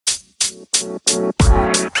What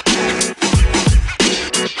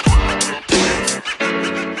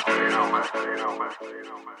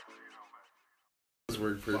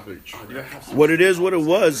it is, what it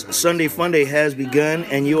was. Sunday Funday has begun,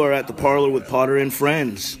 and you are at the parlor with Potter and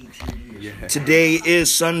Friends. Yeah. Today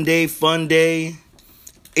is Sunday Funday,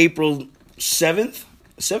 April 7th?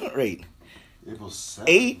 7th or 8th? April 7th.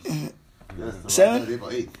 8? Yes, 7th? April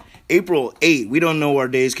 8th. April 8th. We don't know our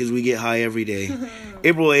days because we get high every day.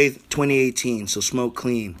 April 8th, 2018. So smoke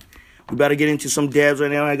clean. We about to get into some dabs right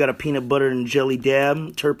now. I got a peanut butter and jelly dab,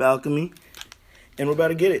 Terp Alchemy. And we're about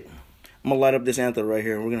to get it. I'm going to light up this anther right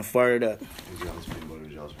here. We're going to fire it up. Peanut butter and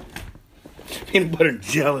jealous. Peanut butter and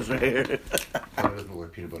jealous right here. I doesn't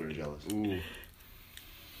work peanut butter and jealous. Ooh.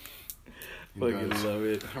 Fucking love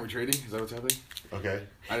it. Are we trading? Is that what's happening? Okay.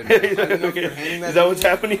 I didn't know if you're handing that. Is that what's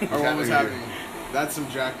happening? Or what was happening? That's some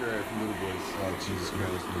Jack Rat from Little Boys. Oh, Jesus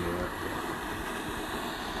Christ.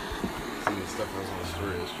 Some of the stuff that was on the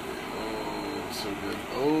story yesterday. Oh, so good.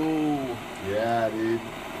 Oh. Yeah, dude.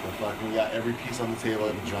 The fucking, we got every piece on the table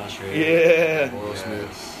with Josh Ray. Yeah. Oil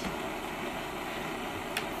Smiths.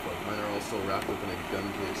 Fuck, mine are all still wrapped up in a gun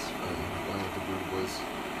case from when I went to Little Boys.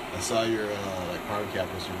 I saw your like carbon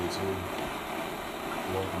cap yesterday too.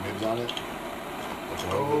 The one with the nibs on it.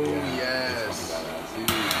 Oh, yes.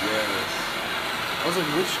 Dude, yes. I was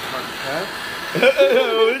like, which carbon cap?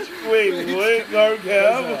 Wait, what? Carb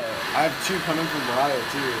cap? I have two coming from Mariah,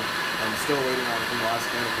 too. I'm still waiting on it from the last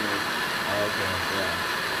can to make. Oh, okay, yeah.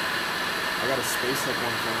 I got a SpaceX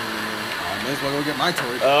one coming in there. I may as well go get my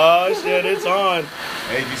torch. Oh, shit, it's on.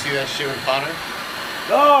 Hey, did you see that shit with Connor?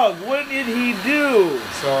 Dog, what did he do?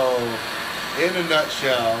 So, in a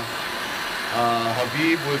nutshell,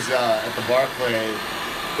 Habib was at the Barclay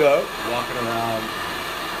walking around,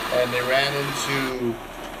 and they ran into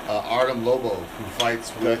Artem Lobo, who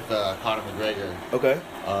fights with Conor McGregor. Okay.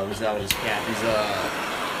 He's out of his camp. He's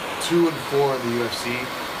 2-4 in the UFC.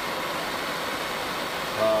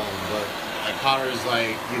 But Conor's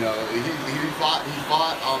like, you know, he fought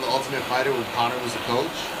on the Ultimate Fighter when Conor was the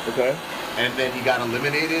coach. Okay. And then he got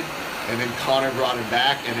eliminated, and then Conor brought him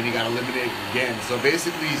back, and then he got eliminated again. So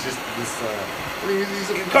basically, he's just this.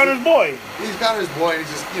 He's Connor's boy. He's Connor's boy, and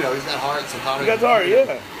he's just, you know, he's got heart. So Conor. He got heart,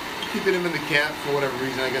 yeah. Keeping him in the camp for whatever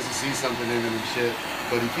reason. I guess he sees something in him and shit.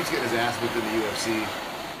 But he keeps getting his ass whipped in the UFC.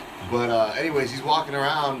 But anyways, he's walking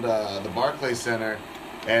around the Barclays Center,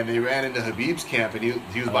 and they ran into Habib's camp, and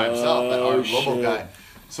he was by himself, that Artem Lobo guy.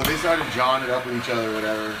 So they started jawing it up with each other, or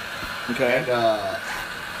whatever. Okay. And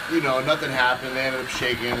you know, nothing happened. They ended up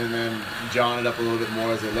shaking and then jawing it up a little bit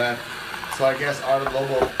more as they left. So I guess Artem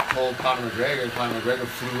Lobo told Conor McGregor, and Conor McGregor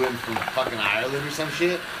flew in from fucking Ireland or some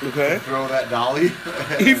shit. Okay. To throw that dolly.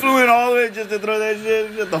 He flew in all the way just to throw that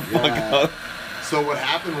shit? Shut the fuck up. So what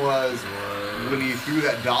happened was, when he threw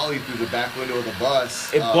that dolly through the back window of the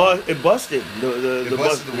bus, it busted the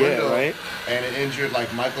busted the window, yeah, right? And it injured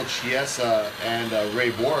like Michael Chiesa and Ray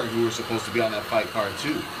Borg, who were supposed to be on that fight card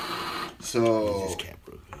too. So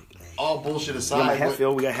all bullshit aside,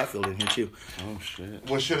 we got Hatfield in here too. Oh shit!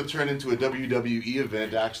 What should have turned into a WWE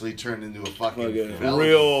event actually turned into a fucking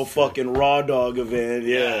real fucking raw dog event.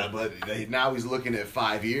 Yeah, but now he's looking at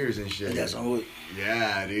 5 years and shit. That's all.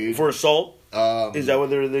 Yeah, dude. For assault. Is that what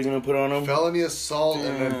they're gonna put on him? Felony assault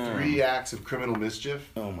and then 3 acts of criminal mischief.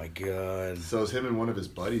 Oh my god. So it's him and one of his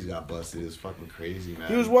buddies got busted. It's fucking crazy, man.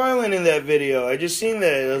 He was wilding in that video. I just seen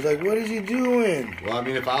that. I was like, what is he doing? Well, I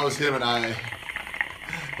mean, if I was him and I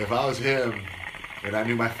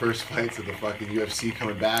knew my first fights at the fucking UFC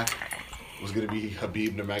coming back was gonna be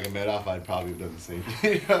Habib Nurmagomedov, I'd probably have done the same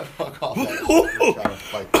thing. Fuck off. Trying to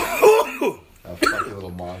fight that fucking little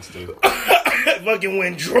monster. That fucking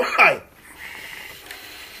went dry.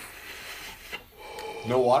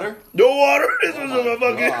 No water? No water? This was a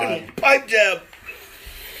fucking pipe jab.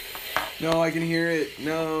 No, I can hear it.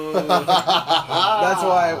 No. That's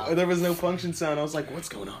why there was no function sound. I was like, what's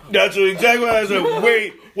going on? That's exactly what I was like.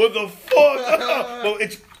 Wait, what the fuck? Well,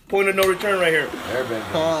 it's point of no return right here. Airbender.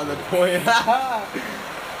 Oh, the point.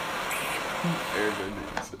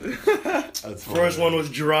 Airbender. That's First one was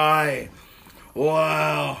dry.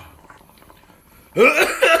 Wow.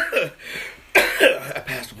 I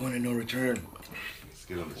passed point of no return. Let's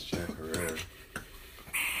get on this Jack Herrera.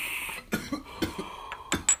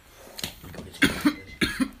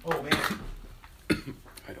 Oh, man.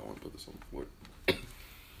 I don't want to put this on the floor.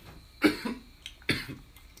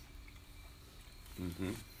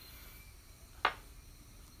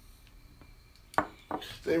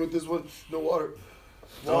 Same with this one. No water.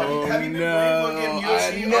 Oh, have you been no.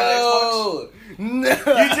 UFC No.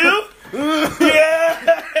 You too?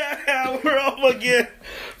 Yeah. We're all fucking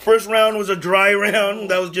First round was a dry round.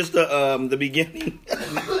 That was just the beginning.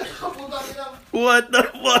 What the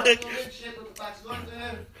fuck?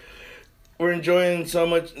 We're enjoying so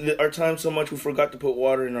much our time so much we forgot to put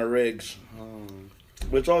water in our rigs.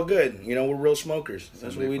 But it's all good. You know, we're real smokers.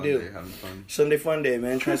 That's what we do. Having fun. Sunday fun day,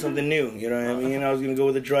 man. Try something new. You know what I mean? I was going to go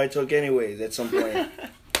with a dry toke anyways at some point.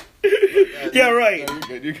 Yeah, right.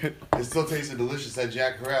 No, you're good. It still tasted delicious. That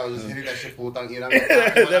Jack Herrera, I was just hitting that shit putang ina.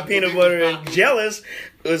 That peanut butter and jealous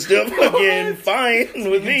was still fucking fine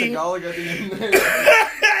with me. Tagalog at the end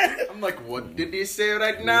there. I'm like, what did he say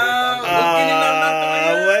right now?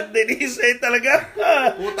 What did he say talaga?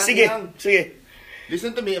 Sige, sige.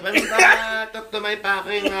 Listen to me. If I'm gonna talk to my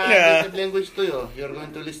fucking native language to you, you're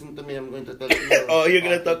going to listen to me. I'm going to talk to you. Oh, you're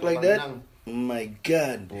gonna talk like that? Oh my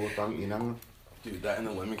God. Putang inang. Dude, that and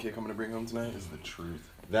the lemon cake I'm gonna bring home tonight is the truth.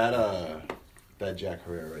 That Jack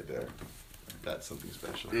Herrera right there. That's something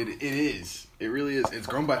special. It is. It really is. It's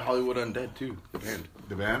grown by Hollywood Undead too. The band.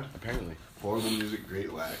 The band? Apparently. Horrible music,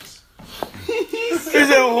 great wax. Is it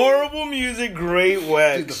horrible music, great Dude, the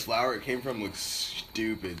wax? flower it came from looks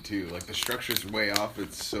stupid too. Like the structure's way off.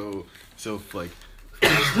 It's so like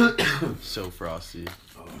so frosty.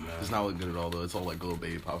 Oh man. Does not look good at all though. It's all like little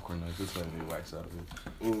baby popcorn. Like this is how they wax out of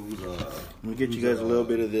it. Ooh, Let me get you guys a little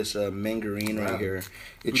bit of this mangarine right here. It's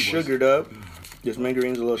Food wars. sugared up. This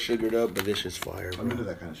mangarine's a little sugared up, but this is fire, I'm into bro.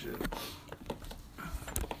 that kind of shit.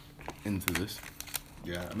 Into this.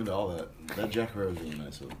 Yeah, I'm into all that. That Jack Herrera is really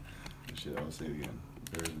nice, so shit, I'll say it again.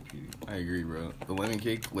 Very repeating. I agree, bro. The lemon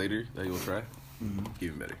cake later that you'll try,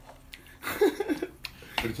 even better.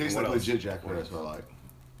 But it tastes What like else? legit Jack Herrera, so I like.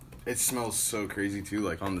 It smells so crazy too.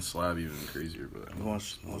 Like on the slab, even crazier. But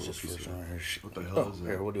What's this first one right here? What the hell Oh, is that?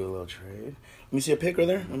 here, we'll do a little trade. Let me see a pic right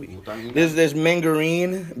there. Let me. Putang ina. There's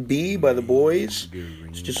mangarine B by the boys.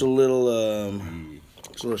 It's just a little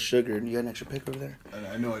it's a little sugared. You got an extra pic over there? I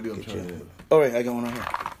have no idea. I'm trying to. Oh wait, I got one on here.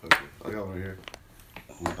 Okay, I got one right here.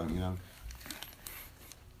 Putang ina.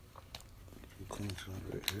 Clean some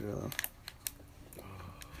right here.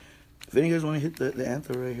 If any of you guys want to hit the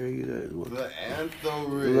anthem right here, you guys will. The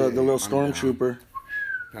anthem. The little stormtrooper.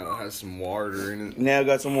 kind of has some water in it. Now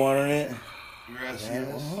got some water in it.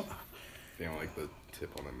 Gracias. Damn, I like the tip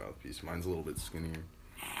on my mouthpiece. Mine's a little bit skinnier.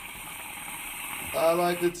 I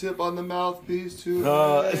like the tip on the mouthpiece too.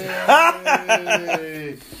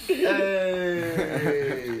 Hey.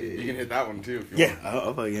 Hey. You can hit that one too if you Yeah,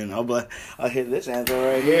 want. I'll hit this anthem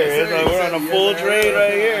right here. Yes, It's sir, like we're on a yes, full sir. trade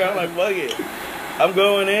right here. I'm like, fuck it. I'm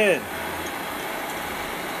going in.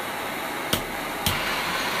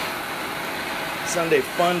 Sunday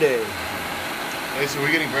fun day. Hey, so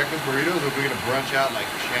we're getting breakfast burritos, or we're gonna brunch out like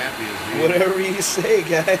champions, dude? Whatever you say,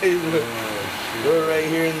 guys. Oh, shit. We're right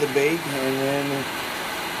here in the bake, and then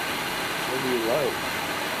what do you like?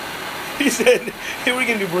 He said, "Hey, we're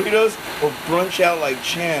gonna do burritos or brunch out like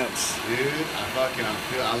champs." Dude, I love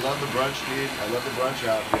the brunch, dude. I love the brunch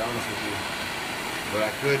out, to be honest with you. But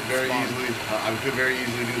I could very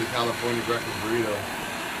easily do the California breakfast burrito.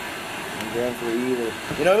 I'm going for either.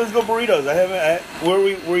 You know, let's go burritos. Where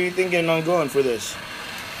were you thinking on going for this?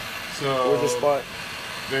 So Where's the spot?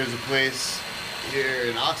 there's a place here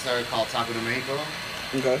in Oxnard called Taco de Mexico,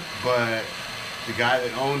 Okay. but the guy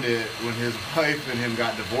that owned it, when his wife and him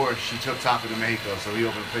got divorced, she took Taco de Mexico, so he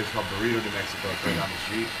opened a place called Burrito de Mexico right down the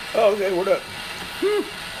street. Oh, okay. What up? And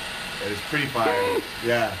it's pretty fire.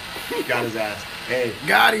 Yeah, got his ass. Hey,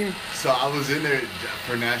 Got him. so I was in there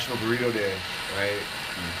for National Burrito Day, right?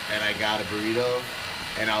 And I got a burrito,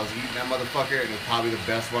 and I was eating that motherfucker, and it was probably the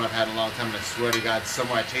best one I've had in a long time. And I swear to God,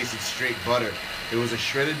 somewhere I tasted straight butter. It was a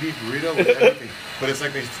shredded beef burrito with everything, but it's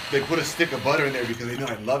like they put a stick of butter in there because they know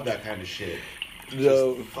I love that kind of shit.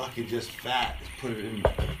 So, Just fucking just fat. Just put it in.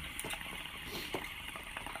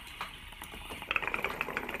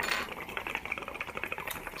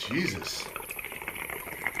 Jesus.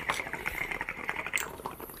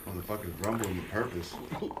 Motherfucker's rumbling with purpose.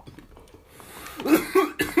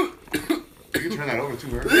 You can turn that over too,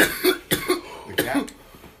 Herb. The cap.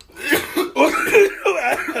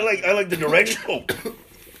 I like the directional.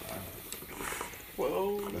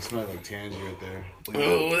 Whoa. That smells like tangy right there.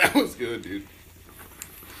 Oh, that was good, dude.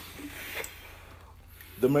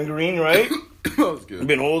 The margarine, right? That was I've good.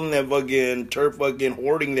 been holding that fucking turf, fucking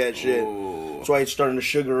hoarding that shit. Oh. That's why it's starting to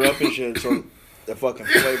sugar up and shit. So the fucking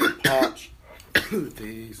flavor pops.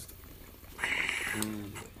 Taste.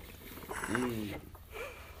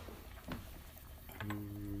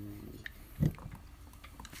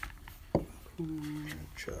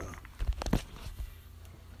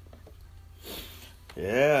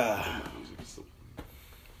 Yeah.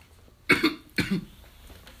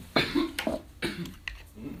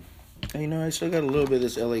 Hey, You know, I still got a little bit of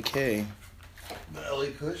this LAK. The LA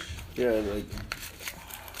Kush. Yeah, like.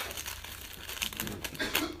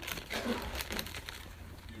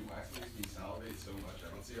 Dude, wax makes me salivate so much. I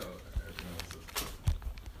don't see how everyone else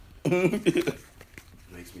does.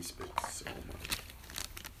 Makes me spit so much.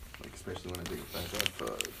 Like, especially when I take a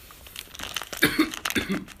fast.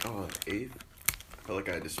 Oh, 8th. I felt like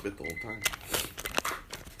I had to spit the whole time.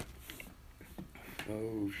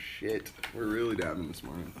 Oh shit. We're really dabbing this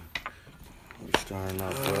morning. We're starting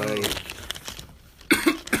off right.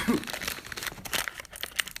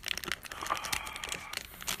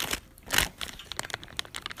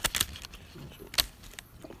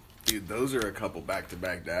 Dude, those are a couple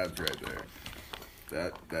back-to-back dabs right there.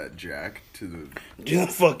 That jack to the... You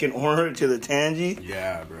fucking order to the Tangy?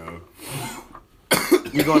 Yeah, bro.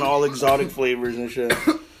 You're going all exotic flavors and shit.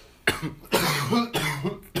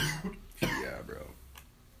 Yeah, bro.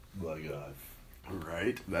 My God.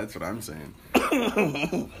 Right? That's what I'm saying.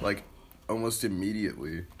 Like, almost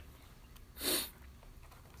immediately.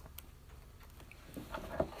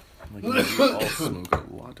 Like, we all smoke a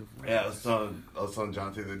lot of weed. Yeah, I was telling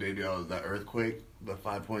John the other day, dude, that earthquake, the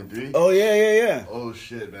 5.3. Oh, yeah. Oh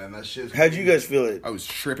shit, man, that shit's. How'd you guys feel it? I was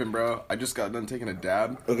tripping, bro. I just got done taking a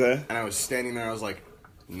dab. Okay. And I was standing there, I was like,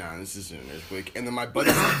 nah, this isn't an earthquake. And then my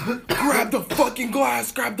buddy's like, grab the fucking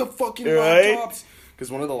glass, grab the fucking Right? laptops. Because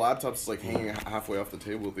one of the laptops is like hanging halfway off the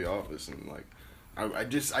table at the office. And like, I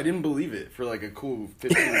didn't believe it for like a cool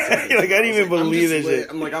 15 seconds. Like, I didn't even believe this shit.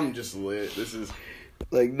 I'm like, I'm just lit. This is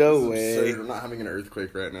Like, no this is way. absurd. I'm not having an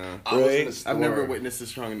earthquake right now. I was in Right? a store. I've never witnessed a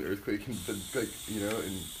strong earthquake in, like, you know,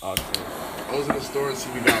 in Oxford. I was in the store and see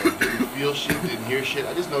me guys didn't feel shit, didn't hear shit.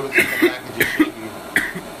 I just noticed the package just shaking.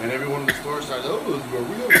 And everyone in the store started, oh, are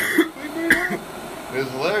we having an earthquake right now? It was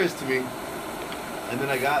hilarious to me. And then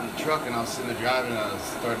I got in the truck and I was sitting there driving and I was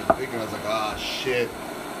starting to think, and I was like, ah, shit.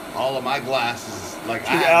 All of my glasses, like,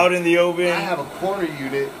 Out in the open. I have a corner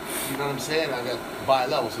unit, you know what I'm saying? I got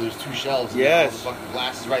bi-level, so there's 2 shelves. And Yes. all the fucking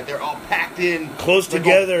glasses right there, all packed in. Close like a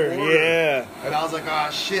together, quarter. yeah. And I was like, ah,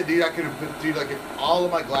 shit, dude, I could have put, dude, like, if all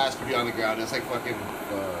of my glass could be on the ground. It's like fucking,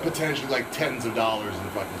 potentially like tens of dollars in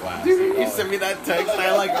fucking glass. Dude, you sent me that text,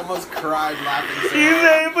 I like almost cried laughing. So You hard.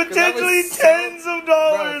 made 'Cause I potentially was so- tens of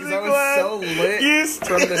dollars Bro, in 'cause glass. I was so lit You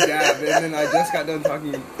from the dab, and then I just got done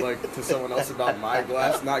talking like to someone else about my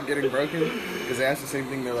glass not getting broken, because they asked the same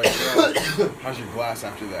thing. They're like, "Bro, how's your glass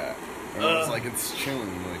after that?" And I was like, "It's chilling."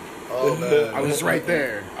 Like, Oh, man. I was right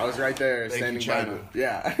there. Thank standing you, by China. the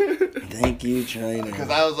yeah. Thank you, China. Because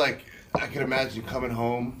I was like, I could imagine coming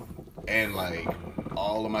home and like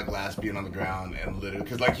all of my glass being on the ground and literally,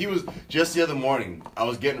 because like he was just the other morning, I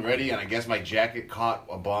was getting ready and I guess my jacket caught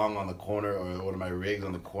a bong on the corner or one of my rigs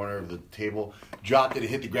on the corner of the table, dropped it, it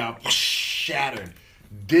hit the ground, shattered.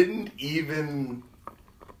 Didn't even,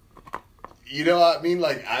 you know what I mean?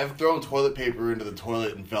 Like, I've thrown toilet paper into the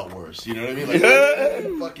toilet and felt worse. You know what I mean? Like, I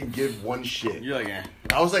didn't fucking give one shit. You're like, eh.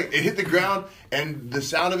 I was like, it hit the ground, and the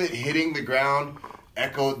sound of it hitting the ground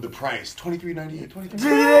echoed the price. $23.98.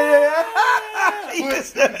 $23. He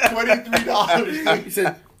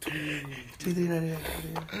said,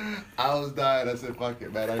 I was dying. I said, fuck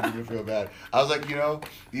it, man. I didn't even feel bad. I was like, you know,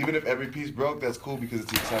 even if every piece broke, that's cool because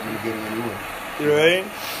it's exciting to get a new one. Right?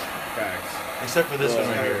 facts. Except for this one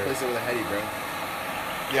right here. Replace it with a heady, bro.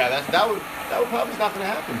 Yeah, that would probably not going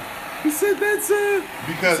to happen. He said that's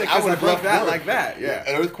Because He said, I 'cause would I have broke left that work. like that, yeah.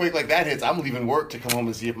 An earthquake like that hits, I'm leaving work to come home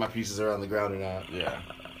and see if my pieces are on the ground or not. Yeah.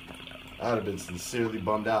 I would have been sincerely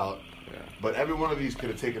bummed out. Yeah. But every one of these could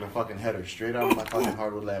have taken a fucking header straight out of my fucking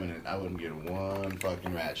hardwood laminate. I wouldn't get one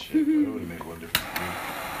fucking rat shit. But it would have made one difference to me.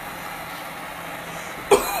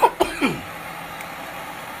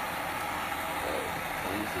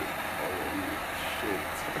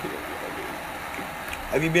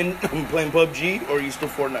 Have you been playing PUBG or are you still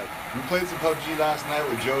Fortnite? We played some PUBG last night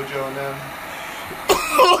with JoJo and them.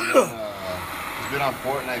 It's been on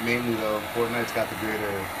Fortnite mainly though. Fortnite's got the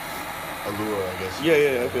greater allure, I guess.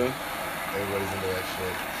 Yeah, okay. Everybody's into that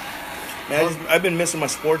shit. Man, I've been missing my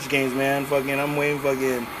sports games, man. Fucking, I'm waiting for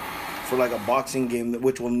like a boxing game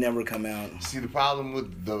which will never come out. See, the problem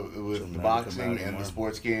with the never boxing come out and anymore. the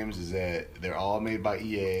sports games is that they're all made by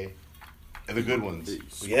EA. And the good ones.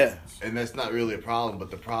 Yeah. And that's not really a problem,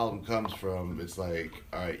 but the problem comes from, it's like,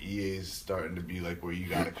 alright, EA's starting to be like where you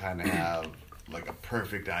gotta kind of have like a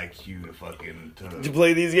perfect IQ to fucking... Did you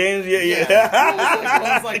play these games? Yeah.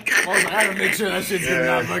 I was like, I gotta make sure that shit's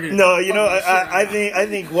not fucking. No, you know, I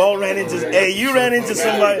think Wall ran into. Hey, you ran into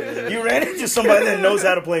somebody. You ran into somebody that knows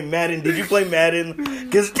how to play Madden. Did you play Madden?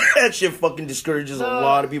 Because that shit fucking discourages a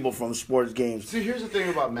lot of people from sports games. See, here's the thing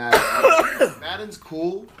about Madden. Madden's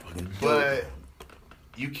cool, but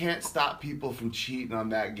you can't stop people from cheating on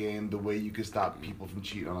that game the way you can stop people from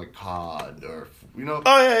cheating on like COD or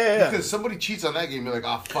Oh yeah. Because somebody cheats on that game, you're like,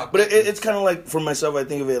 oh fuck. But it's kind of like, for myself, I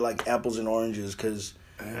think of it like apples and oranges, because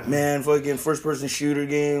man, fucking first person shooter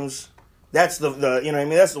games, that's the you know what I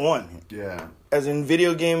mean, that's the one. Yeah. As in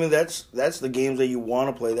video gaming, that's the games that you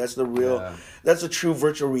want to play. That's the real, that's a true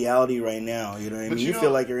virtual reality right now. You know what I mean? You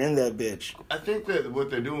feel like you're in that bitch. I think that what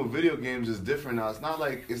they're doing with video games is different now. It's not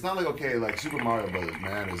like okay, like Super Mario Brothers,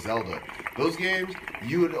 man, or Zelda. Those games,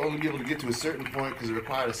 you would only be able to get to a certain point because it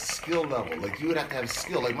required a skill level. Like you would have to have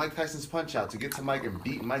skill. Like Mike Tyson's Punch Out, to get to Mike and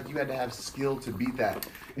beat Mike, you had to have skill to beat that.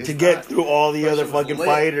 To get through all the other fucking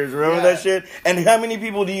fighters. Remember that shit? And how many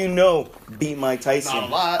people do you know beat Mike Tyson? Not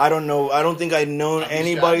a lot. I don't know. I don't think I've known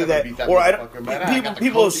anybody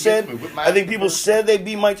people said. I think people said they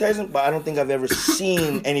beat Mike Tyson, but I don't think I've ever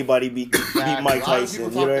seen anybody beat Mike Tyson.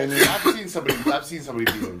 You know what I mean? I've seen somebody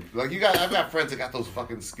beat him. Like I've got friends that got those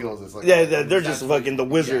fucking skills. It's like they're just fucking the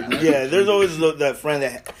wizard. Yeah, there's always that friend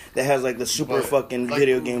that has like the super fucking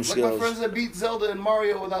video game skills. Like my friends that beat Zelda and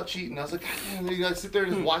Mario without cheating. I was like, God damn, you gotta sit there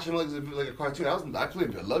and just watch him like a cartoon. I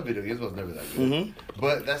love video games, but I was never that good. Mm-hmm.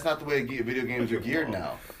 But that's not the way video games are geared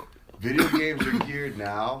now. Video games are geared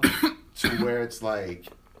now to where it's like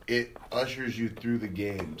it ushers you through the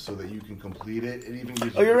game so that you can complete it. It even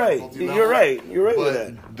gives you you're right. You're right. You're right with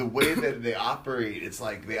that. But the way that they operate, it's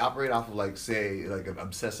like they operate off of like, say, like an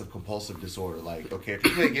obsessive compulsive disorder. Like, okay, if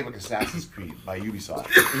you play a game like Assassin's Creed by Ubisoft,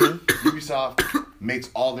 Ubisoft makes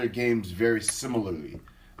all their games very similarly.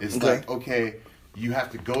 It's like, okay, you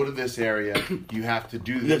have to go to this area. You have to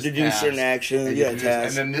do this. You have to do certain actions.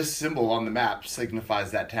 Tasks. And then this symbol on the map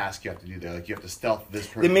signifies that task you have to do there. Like you have to stealth this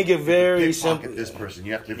person. They make it very simple. Pickpocket this person.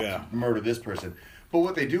 You have to murder this person. But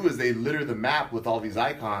what they do is they litter the map with all these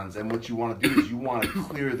icons, and what you want to do is you want to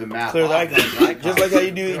clear the map. Clear the icons. Just like how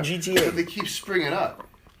you do in GTA. So they keep springing up.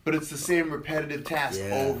 But it's the same repetitive task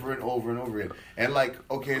over and over and over again. And like,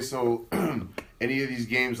 okay, so any of these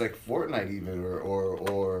games like Fortnite even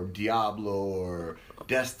or Diablo or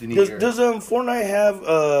Destiny. Does Fortnite have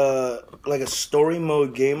like a story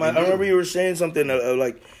mode game? I remember you were saying something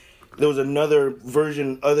like there was another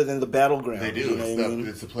version other than the Battleground. They do. You know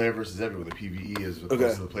It's the player versus everyone. The PvE is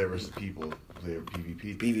opposed to the player versus people. Player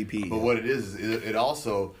PvP. PvP. But what it is it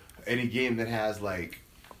also, any game that has like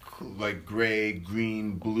gray,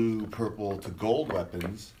 green, blue, purple to gold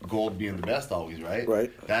weapons, gold being the best always, right?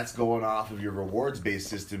 Right. That's going off of your rewards-based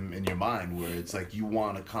system in your mind, where it's like you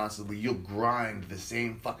want to constantly, you'll grind the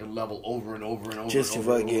same fucking level over and over and over just and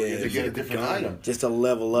to over, fucking to get a different item. Just to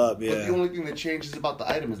level up, yeah. But the only thing that changes about the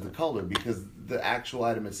item is the color, because the actual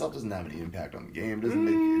item itself doesn't have any impact on the game.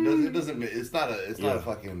 It's not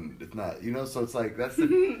so it's like that's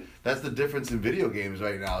the difference in video games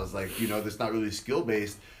right now. Is like, that's not really skill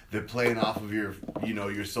based. They're playing off of your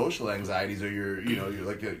social anxieties or your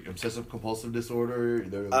like obsessive compulsive disorder.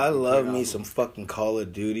 I love me some fucking Call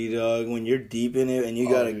of Duty, dog. When you're deep in it and you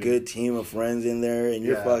got a good team of friends in there and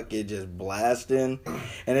you're fucking just blasting,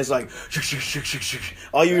 and it's like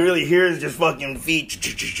all you really hear is just fucking feet.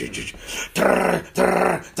 Yeah.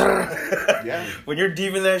 When you're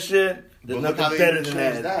deep in that shit, there's nothing better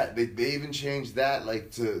than that. They even changed that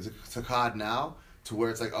like to COD now. To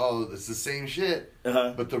where it's like, oh, it's the same shit,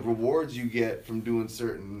 but the rewards you get from doing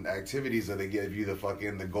certain activities, or they give you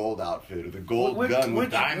the gold outfit or the gold gun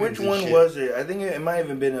with diamonds. Which one was it? I think it might have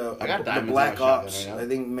even been the Black Ops. Right, I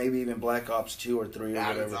think maybe even Black Ops 2 or 3 or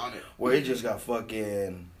whatever. Where it just got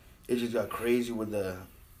crazy with the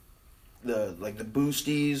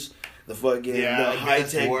boosties, the fucking the high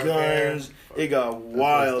tech guns. It got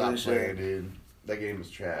wild and shit. Dude. That game was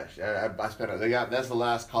trash. I spent. That's the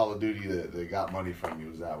last Call of Duty that they got money from me.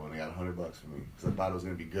 Was that one? They got $100 from me because I thought it was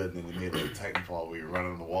gonna be good. And then they made like Titanfall where you're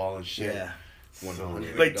running on the wall and shit. Yeah,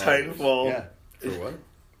 like Titanfall. Yeah, for what?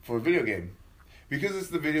 For a video game. Because it's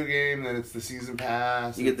the video game, then it's the season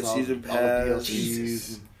pass. You get the season pass. All the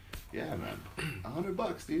DLCs. Yeah, man,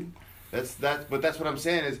 $100, dude. But that's what I'm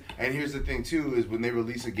saying is, and here's the thing too, is when they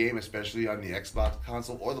release a game, especially on the Xbox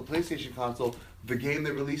console or the PlayStation console, the game they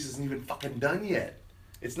release isn't even fucking done yet.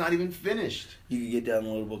 It's not even finished. You can get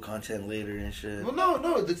downloadable content later and shit. Well,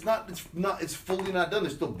 no, it's not. It's fully not done.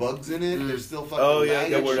 There's still bugs in it. There's still fucking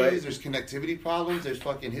lag issues. There's connectivity problems. There's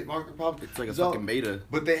fucking hit marker problems. It's like a fucking beta.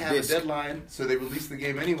 But they have a deadline, so they release the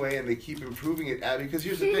game anyway, and they keep improving it. Because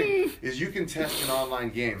here's the thing: is you can test an online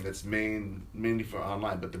game that's mainly for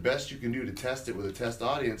online, but the best you can do to test it with a test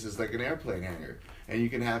audience is like an airplane hangar, and you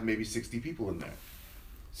can have maybe 60 people in there.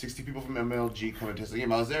 60 people from MLG come and test the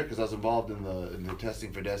game. I was there because I was involved in the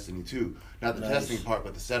testing for Destiny 2. Not the testing part,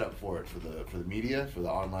 but the setup for it, for the media, for the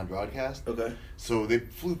online broadcast. Okay. So they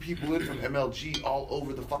flew people in from MLG all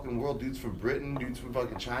over the fucking world, dudes from Britain, dudes from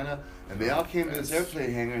fucking China, and they all came to this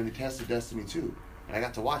airplane hangar and they tested Destiny 2. And I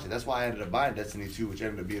got to watch it. That's why I ended up buying Destiny 2, which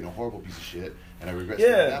ended up being a horrible piece of shit, and I regret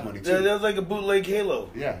spending that money too. That was like a bootleg Halo.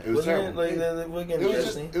 Yeah, it was terrible. It? Like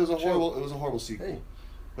it was a horrible sequel. Hey.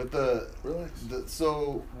 But Relax.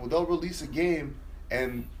 so they'll release a game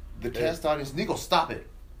and the test audience, Nico, stop it.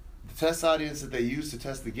 The test audience that they use to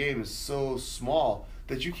test the game is so small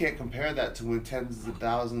that you can't compare that to when tens of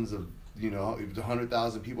thousands of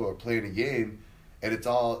 100,000 people are playing a game and it's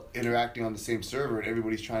all interacting on the same server and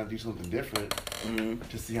everybody's trying to do something different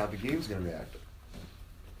to see how the game's gonna react.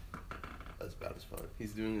 That's bad as fuck.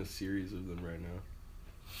 He's doing a series of them right now.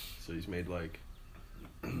 So he's made like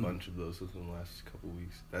a bunch of those within the last couple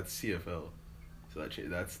weeks. That's CFL. So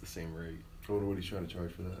that's the same rate. What are you trying to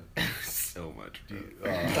charge for that? So much. Dude.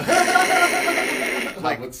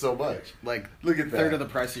 Like, what's so much? Like, Look at that. third of the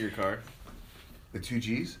price of your car, The 2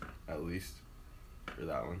 Gs? at least, for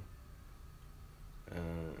that one.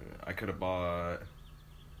 I could have bought.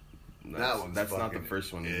 One's That's not the fucking-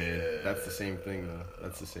 first one he made. That's the same thing though.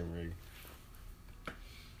 That's the same rig.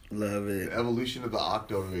 Love The it. evolution of the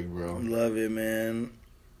Octo rig, bro. Love it, man.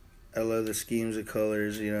 I love the schemes of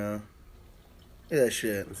colors, you know. Look at that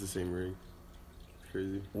shit. That's the same rig.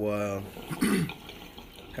 Crazy. Wow.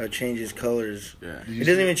 How it changes colors. Yeah. It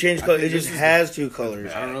doesn't even change colors. It just has two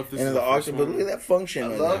colors. I don't know if this And is the the first octopus. one. Look at that function. I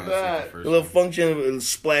right love there. that. The little function of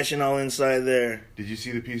splashing all inside there. Did you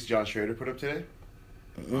see the piece John Schrader put up today?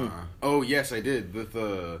 Oh yes, I did. With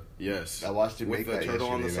the yes. I watched him with make the that turtle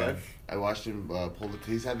on the yesterday, side. man. I watched him pull the.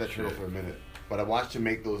 He's had that turtle for a minute, but I watched him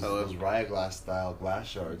make those Hello? those Riot Glass style glass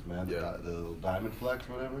shards, man. Yeah. The little diamond flex,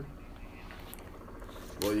 whatever.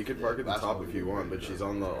 Well, you could park at the That's top what if you we want, do. but she's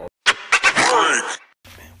on the.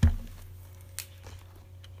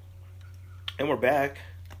 And we're back.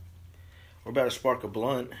 We're about to spark a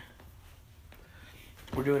blunt.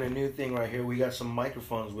 We're doing a new thing right here. We got some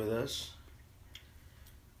microphones with us.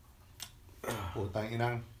 Putang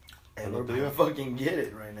inang. And Hello we're to you. about to fucking get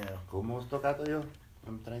it right now. Kumusta ka tayo?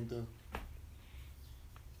 I'm trying to.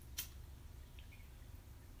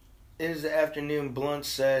 It is the afternoon blunt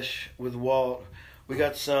sesh with Walt. We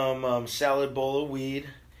got some salad bowl of weed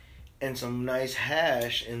and some nice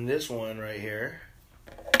hash in this one right here.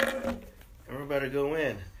 And we're about to go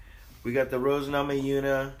in. We got the Rose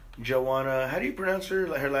Namayuna Joanna. How do you pronounce her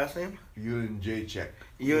last name? UNJ check.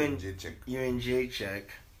 UNJ check. UNJ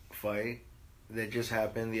fight that just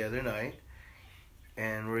happened the other night.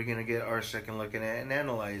 And we're going to get our second look at it and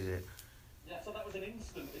analyze it. Yeah, so that was an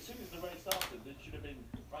instant. As soon as the race started, it should have been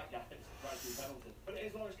right gaffets, right through penalty. But it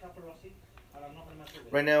is Loris Capirossi, and I'm not going to mess with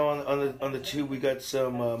it. Right now on the tube we got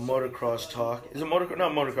some motocross talk. Is it motocross?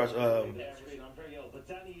 Not motocross. I'm very ill. But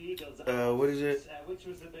Danny Eagles, What is it? which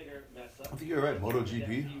was the bigger mess up? I think you're right.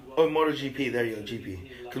 MotoGP. Oh, MotoGP. There you go, GP.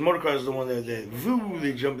 Because motocross is the one that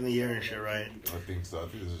they jump in the air and shit, right? I think so. I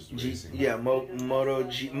think this is racing. Yeah,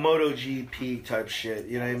 MotoGP type shit.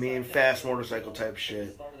 You know what I mean? Fast motorcycle type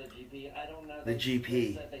shit. The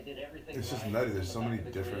GP. It's just nutty. There's so many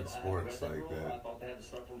different sports like that,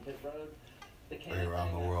 like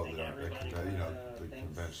around the world that are, the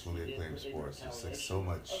conventionally acclaimed sports. There's like so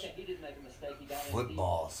much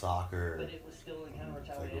football, soccer,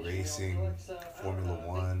 like racing, Formula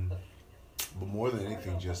One, but more than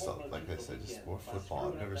anything, just like I said, just more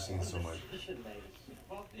football. I've never seen so much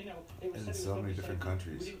in so many different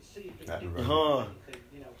countries. Huh.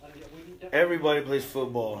 Everybody plays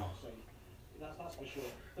football.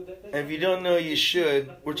 And if you don't know, you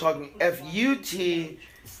should. We're talking FUTBOL,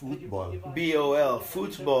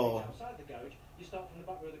 football.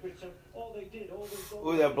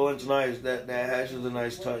 Ooh, that blunt's nice. That hash is a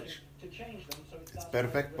nice touch. It's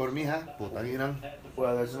perfect for me, huh? Putang inang.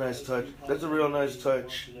 Wow, that's a nice touch. That's a real nice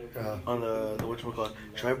touch on the whatchamacallit.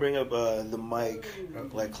 Try bring up the mic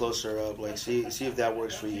like closer up, like see if that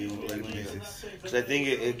works for you, like because I think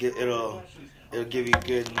it'll give you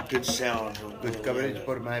good sound. Good coverage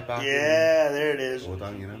for my pocket. Yeah, there it is.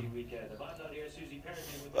 Putang inang.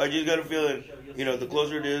 I just got a feeling, the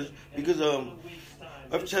closer it is, because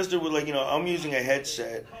I've tested with I'm using a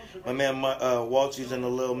headset. My man Walt's using a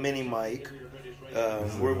little mini mic.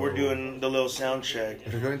 We're doing the little sound check.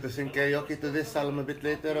 We're going to sing karaoke to this album a bit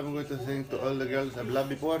later. I'm going to sing To All the Girls I've Loved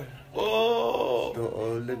Before. Oh! To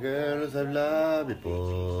all the girls I've loved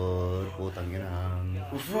before. Putang inang.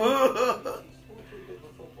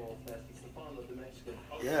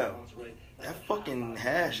 Yeah, that fucking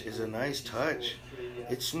hash is a nice touch.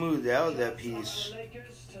 It smoothed out that piece.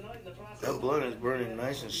 That blunt is burning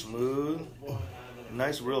nice and smooth.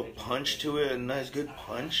 Nice real punch to it. A nice good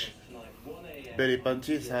punch. Very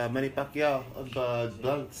punchy. It's Manny Pacquiao of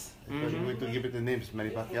blunts. I'm going to give it the names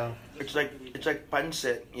Manny Pacquiao. It's like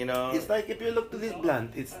pancit, you know. It's like if you look to this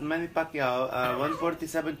blunt, it's Manny Pacquiao,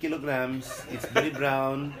 147 kilograms. It's very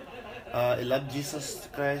brown. I love Jesus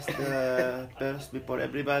Christ first before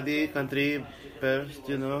everybody. Country first,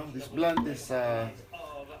 you know. This blunt is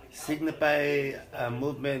signify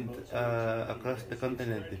movement across the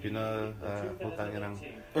continent. If you know, putang inang,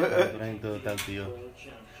 I'm trying to tell to you.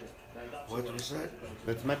 What was that?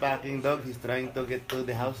 That's my packing dog. He's trying to get to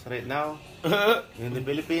the house right now. In the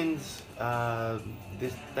Philippines,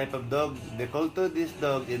 this type of dog, they call to this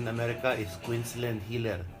dog in America is Queensland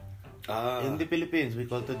Healer. In the Philippines, we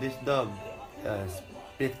call to this dog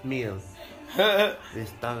pit meal.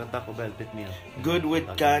 This Taco Bell pit meal. Good with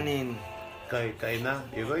kanin. Kain na.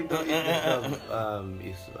 You're going to eat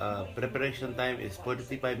this dog. Preparation time is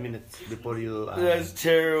 45 minutes before you. That's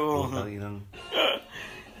terrible.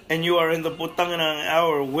 And you are in the Putanganang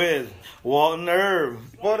hour with Walton Herb.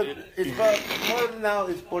 It's about more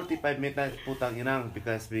now. It's 45 minutes putang inang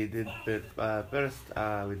because we did first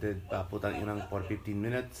we did putang inang for 15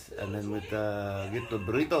 minutes and then with get to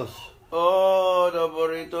burritos. Oh, the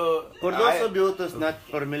burrito. For those of you who's not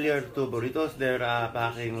familiar to burritos, they're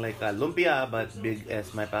packing like a lumpia but big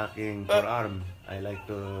as my packing forearm. I like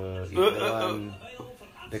to eat the one.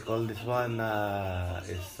 They call this one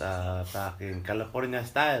is packing California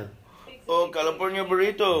style. Oh, California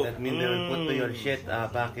burrito. That means they will put to your shit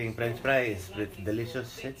packing French fries with delicious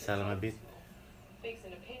shit, salamabit.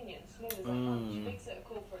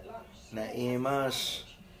 Naimas.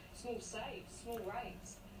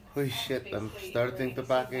 Holy shit, I'm starting to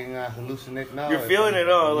packing hallucinate now. You're feeling it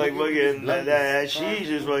all, like fucking that cheese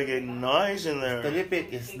is fucking nice in there.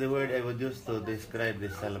 Terrific is the word I would use to describe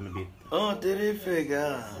this salamabit. Oh, terrific,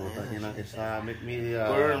 Putang ina, it's make me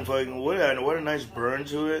burn fucking what a nice burn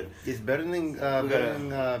to it. It's burning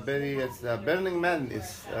Burning Man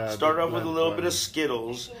is started off with a little bit of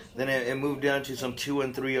Skittles, then it moved down to some 2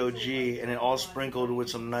 and 3 OG, and it all sprinkled with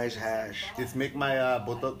some nice hash. It's make my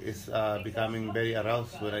botok is becoming very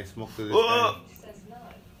aroused when I smoke to this.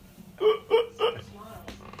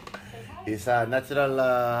 It's a natural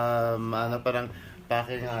ano parang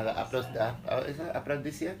packing aphrodisiac.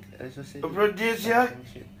 Aphrodisiac?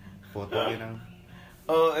 Photo ng.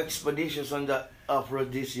 Oh, expeditious on the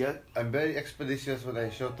aphrodisiac. I'm very expeditious when I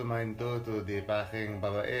show to mine too to the packing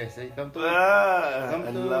babae. Say, come to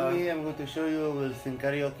me. I'm going to show you. We'll sing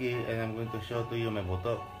karaoke and I'm going to show to you my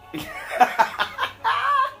botok.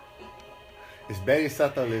 It's very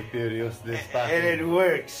subtle if you use this packing. And it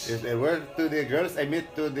works. It works to the girls I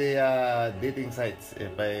meet to the dating sites.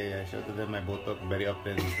 If I show to them my botok very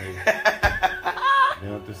often, they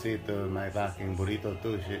want to see to my packing burrito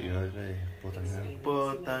too. Shit, you know, putang ina.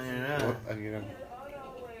 Putang ina. Putang ina.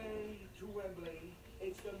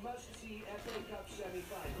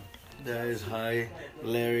 That is high,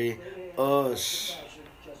 Larry Us.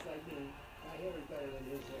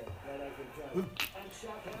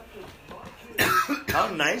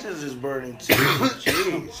 How nice is this burning too?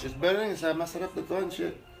 Jeez. It's burning. It's masarap na to and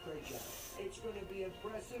shit. It's going to be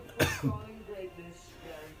impressive footballing greatness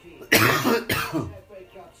guaranteed. FA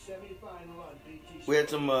Cup semi-final on BT. We had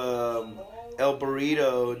some El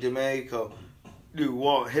Burrito de Mexico. Dude,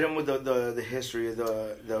 Walt, hit him with the history of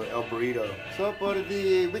the El Burrito. So for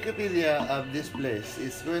the Wikipedia of this place,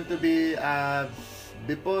 it's going to be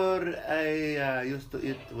before I used to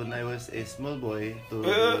eat when I was a small boy to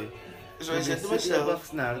so I said to city of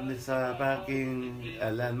myself, Oxnard is a packing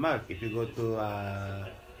landmark. If you go to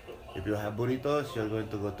if you have burritos, you're going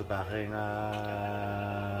to go to packing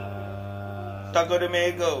Taco de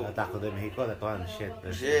Mexico. Taco de Mexico, that one, shit.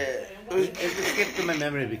 Shit. It escaped to my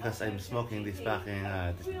memory because I'm smoking this packing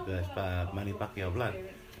this Manny Pacquiao blunt.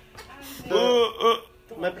 So,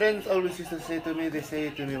 my friends always used to say to me, they say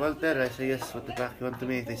to me, Walter, I say, yes, what the fuck you want to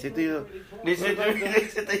me? They say to you, They said to me,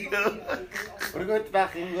 we're going to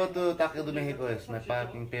packing, go to Taco de Mexico, it's my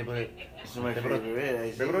packing favorite. It's my favorite.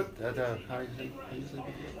 I see. Favorite?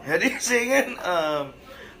 How do you sing it?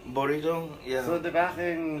 Burrito? Yeah. So the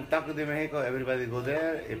packing Taco de Mexico, everybody go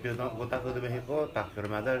there. If you don't go Taco de Mexico, talk to your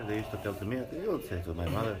mother. They used to tell to me, you would say to my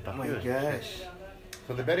mother, Oh fuck my you. gosh.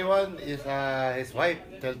 So the very one is his wife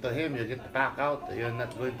tell to him, you get the pack out. You're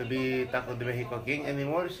not going to be Taco de Mexico king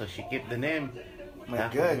anymore. So she keep the name My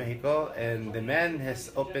Taco God. de Mexico, and the man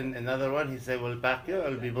has opened another one. He said, "Well, Pacquiao,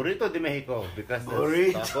 it'll be Burrito de Mexico because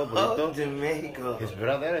there's taco burrito." de Mexico. His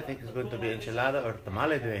brother, I think, is going to be enchilada or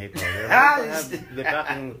tamale de Mexico. They're Ah, going to have the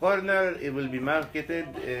packing corner. It will be marketed,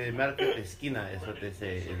 market esquina, is what they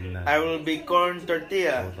say. In, I will be corn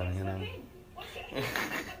tortilla.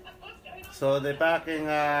 So the packing,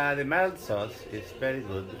 the mild sauce is very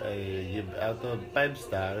good. I give out of 5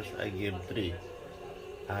 stars, I give 3.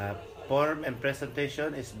 Form and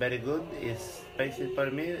presentation is very good. It's spicy for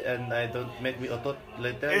me, and I don't make me otot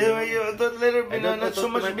later. Later, I don't not so otot to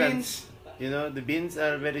much my beans. pants. You know, the beans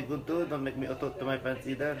are very good too. Don't make me otot to my pants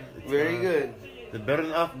either. It's, Very good. The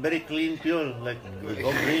burn off very clean fuel, like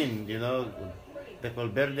go green. You know, they call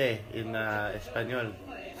verde in Espanol.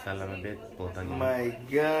 Salamabit, putang ina. My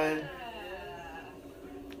God.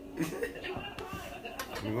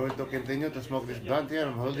 I'm going to continue to smoke this blunt here.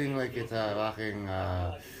 I'm holding like it's a fucking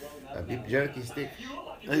a beef jerky stick.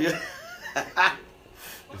 It's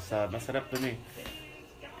masarap to me.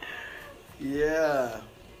 Yeah.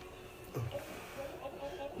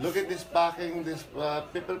 Look at this packing. This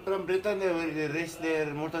people from Britain, they race their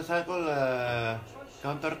motorcycle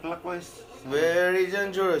counterclockwise. Very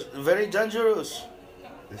dangerous. Very dangerous.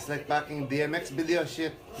 It's like packing BMX video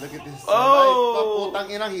shit. Look at this. Oh! Putang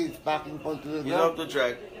ina, he's packing onto the He's ground. off the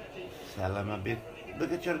track. Salamabit.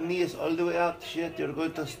 Look at your knees all the way out. Shit, you're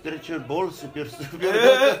going to stretch your balls if your fucking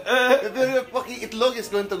itlog is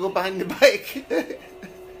going to go behind the bike.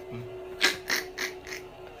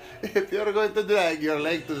 If you're going to drag your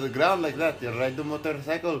leg to the ground like that, you ride the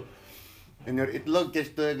motorcycle, and your itlog gets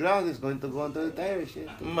to the ground, it's going to go onto the tire. Shit.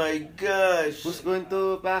 My gosh. Who's going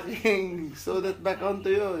to packing sew that back onto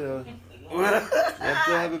you? You have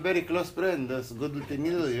to have a very close friend. That's good with the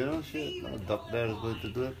needle, you know. Shit, no doctor is going to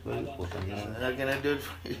do it for you. How can I do it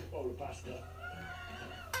for you?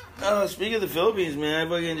 Oh, speaking of the Philippines, man, I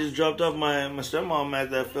fucking just dropped off my stepmom at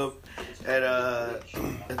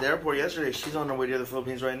the airport yesterday. She's on her way to the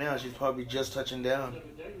Philippines right now. She's probably just touching down.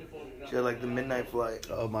 She had like the midnight flight.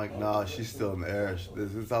 Oh my, no, she's still in the air.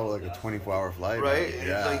 It's not like a 24-hour flight. Right? Man. It's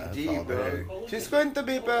Yeah, like it's deep, all bro. day. She's going to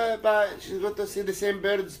be, she's going to see the same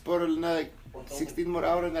birds for like 16 more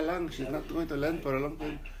hours na lang. She's not going to land for a long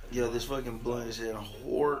time. Yo, this fucking blunt is in a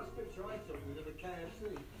whore.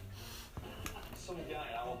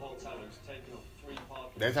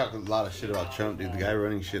 They talk a lot of shit about Trump, dude. The guy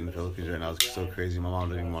running shit in the Philippines right now is so crazy. My mom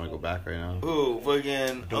doesn't even want to go back right now. Ooh,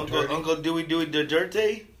 fucking Duterte? Uncle Dewey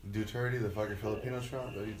Duterte? Duterte, the fucking Filipino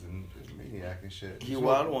Trump, dude, he's a maniac and shit. He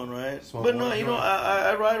wild one, right? Smoke But no, one you know, joint.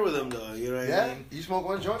 I ride with him though. You know what I Yeah, mean? you smoke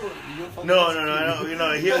one joint. You fucking No, I don't. You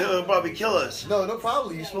know, he'll probably kill us. No, no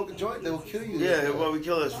problem. You smoke a joint, they will kill you. Yeah, he'll probably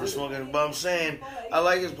kill us for smoking. But I'm saying, I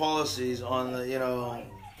like his policies on the, you know,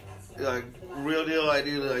 like real deal. I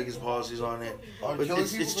do like his policies on it. On But killing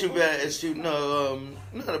it's people? too bad. It's too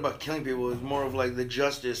not about killing people. It's more of like the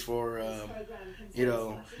justice for, you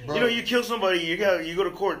know, Bro. you kill somebody. You go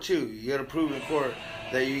to court too. You got to prove in court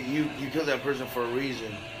that you killed that person for a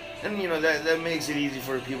reason. And you know that makes it easy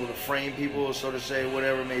for people to frame people, so to say,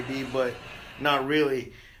 whatever it may be, but not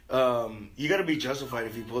really. You got to be justified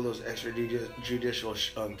if you pull those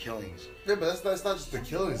extrajudicial killings. Yeah, but that's not just the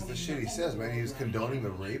killings. The shit he says, man. He was condoning the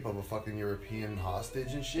rape of a fucking European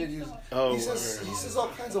hostage and shit. He says all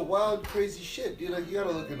kinds of wild, crazy shit, dude. Like you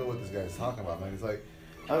gotta look into what this guy's talking about, man. He's like,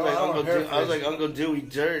 I was like no, Uncle Dewey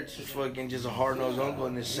Dirt, just fucking just a hard-nosed uncle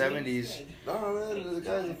in his 70s. no, man, the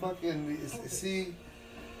guy's a fucking. See,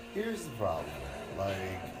 here's the problem. Like,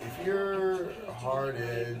 if you're hard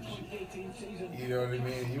edge, you know what I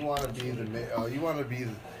mean. You want to be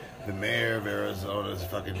the mayor of Arizona's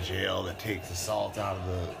fucking jail that takes assault out of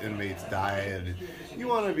the inmates' diet. You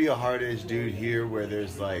want to be a hard edge dude here where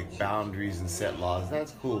there's like boundaries and set laws.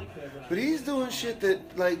 That's cool. But he's doing shit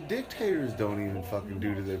that like dictators don't even fucking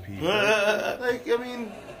do to their people. Like, I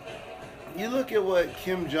mean, you look at what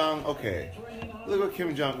Kim Jong-un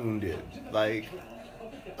did. Like,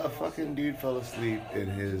 a fucking dude fell asleep in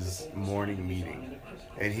his morning meeting,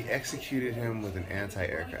 and he executed him with an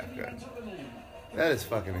anti-aircraft gun. That is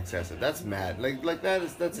fucking excessive. That's mad. Like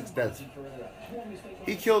that's.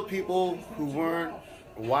 He killed people who weren't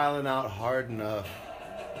wilding out hard enough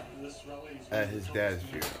at his dad's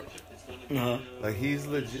funeral. Like he's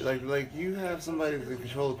legit. Like you have somebody that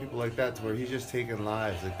control people like that to where he's just taking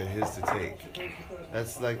lives like they're his to take.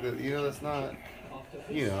 That's like that's not.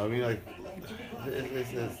 You know, I mean, like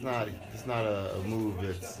it's not a move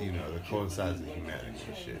that's that coincides with humanity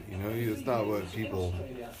and shit. You know, it's not what people.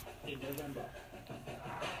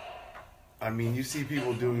 I mean, you see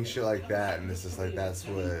people doing shit like that, and it's just like that's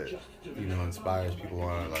what, you know, inspires people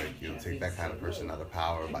want to, like, you know, take that kind of person out of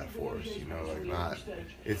power by force, you know, like, not,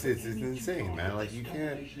 it's insane, man. Like, you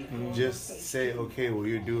can't just say, okay, well,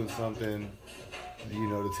 you're doing something, you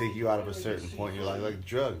know, to take you out of a certain point. You're like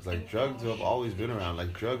drugs. Like, drugs have always been around.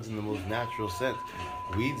 Like, drugs in the most natural sense.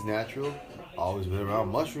 Weed's natural, always been around.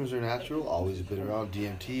 Mushrooms are natural, always been around.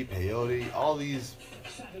 DMT, peyote, all these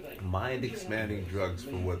mind-expanding drugs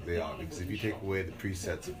for what they are. Because if you take away the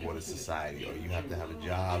presets of what is society, or you have to have a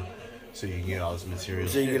job so you can get all this material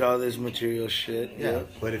So you shit. get all this material shit. Yeah,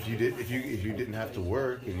 but if you didn't have to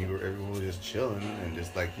work and everyone was just chilling and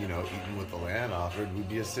just, like, you know, eating what the land offered, we'd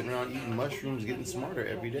be just sitting around eating mushrooms, getting smarter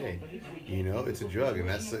every day. You know, it's a drug, and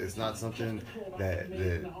it's not something that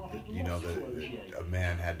you know that a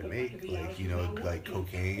man had to make, like, you know, like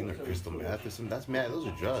cocaine or crystal meth or something. That's man. Those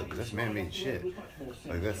are drugs. That's man-made shit.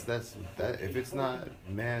 Like that. If it's not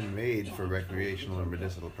man-made for recreational or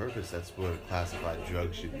medicinal purpose, that's what a classified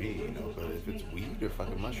drug should be. You know. But if it's weed or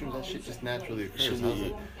fucking mushrooms, that shit just naturally occurs. How's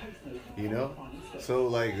it? You know? So,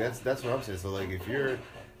 like, that's what I'm saying. So, like, if you're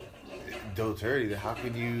Dougherty, then how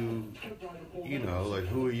can you know, like,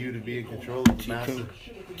 who are you to be in control of the masses?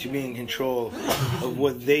 To be in control of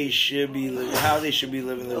what they should be living, how they should be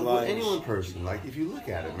living their lives. Any one person, like, if you look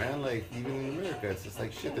at it, man, like, even in America, it's just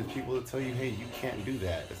like shit. There's people that tell you, hey, you can't do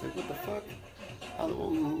that. It's like, what the fuck?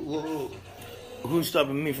 Who's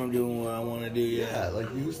stopping me from doing what I want to do? Yeah, like,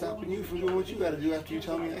 who's stopping you from doing what you gotta do after you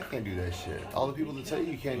tell me I can't do that shit? All the people that tell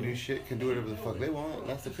you can't do shit can do whatever the fuck they want.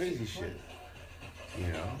 That's the crazy shit. You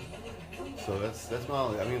know? So that's my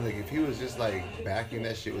only, I mean, like, if he was just, like, backing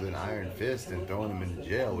that shit with an iron fist and throwing him into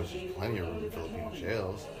jail, which is plenty of room in Filipino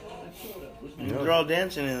jails. You know? They're all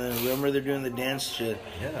dancing in there. Remember, they're doing the dance shit.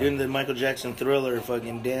 Yeah. Doing the Michael Jackson Thriller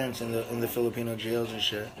fucking dance in the Filipino jails and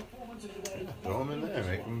shit. Throw them in there,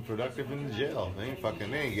 make them productive in the jail. They ain't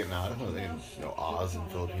getting out of them. They ain't, you know, Oz and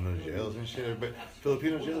Filipino jails and shit. But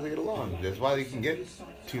Filipino jails, they get along. That's why they can get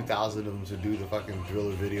 2,000 of them to do the fucking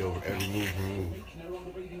Thriller video of every move.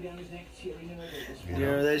 You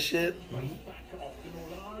remember that shit?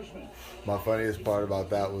 My funniest part about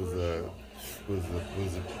that was the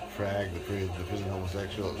Prague, the prison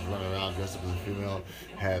homosexual that was running around dressed up as a female,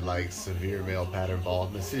 had, like, severe male pattern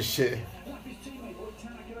baldness and shit.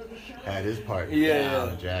 Had his part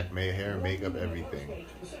down, Jack, made hair, makeup, everything.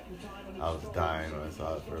 I was dying when I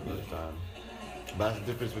saw it for the first time. But that's the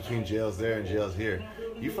difference between jails there and jails here.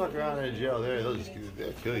 You fuck around in a jail there, they'll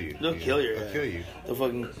kill you. They'll kill your ass. They'll kill you. They'll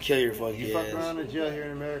fucking kill your fucking You fuck around in jail here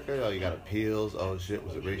in America, oh, you got appeals. Oh shit,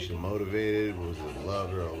 was it racially motivated? Was it a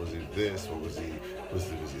lover? Or was it this? Or was he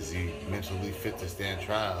mentally fit to stand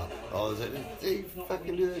trial? All this, they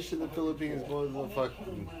fucking do that shit in the Philippines, boys. They'll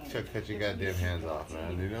fucking cut your goddamn hands off,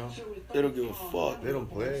 man. You know? They don't give a fuck. They don't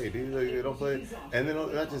play, dude. Like, they don't play. And then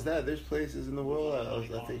not just that. There's places in the world.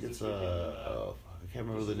 I think it's I can't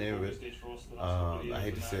remember the name of it. I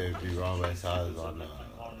hate to say it, be wrong, but I saw it on one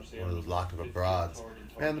of those locked up abroads.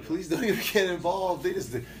 Man, the police don't even get involved. They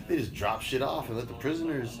just drop shit off and let the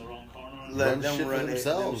prisoners run shit for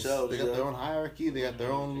themselves. They got their own hierarchy. They got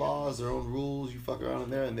their own laws, their own rules. You fuck around in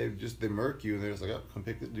there and they murk you and they're just like, oh, come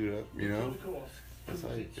pick this dude up. You know. It's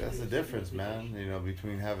like, that's the difference, man. You know,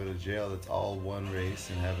 between having a jail that's all one race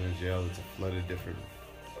and having a jail that's a flooded different,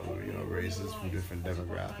 you know, races from different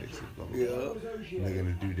demographics. And blah, blah, blah. Yeah. And they're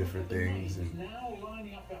gonna do different things. And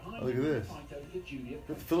oh, look at this.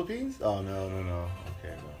 The Philippines? Oh no.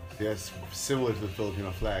 Okay, no. See, that's similar to the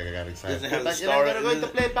Filipino flag. I got excited. Doesn't have the star.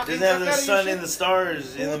 Doesn't have the sun and the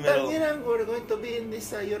stars in the middle. We're going to be in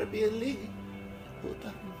this European League.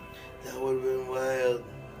 That would have been wild.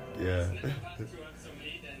 Yeah.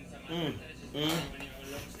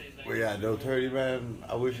 Well, yeah, Dougherty, man.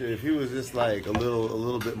 I wish if he was just like a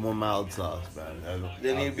little bit more mild sauce, man.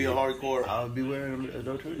 Then he'd be a hardcore. I would be wearing a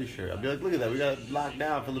Dougherty shirt. I'd be like, look at that. We got it locked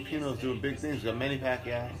down. Filipinos doing big things. We got Manny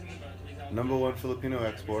Pacquiao, #1 Filipino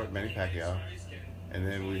export, Manny Pacquiao, and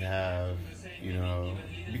then we have, you know,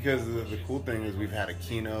 because the cool thing is we've had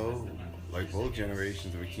Aquino, like both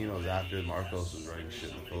generations of Aquinos after Marcos was running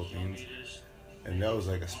shit in the Philippines. And that was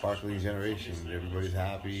like a sparkling generation. Everybody's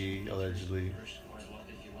happy, allegedly.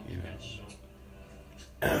 You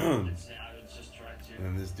know.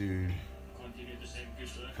 And this dude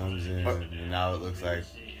comes in, and now it looks like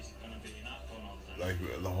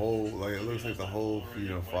the whole, it looks like the whole, you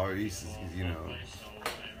know, Far East is, you know.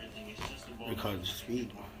 Because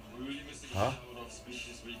speed. Huh?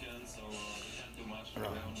 No.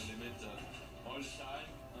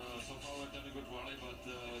 So far we've done a good rally, but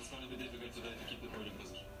it's going to be difficult today to keep the podium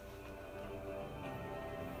position.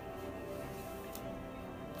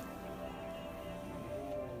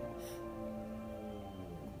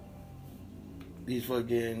 these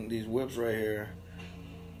whips right here.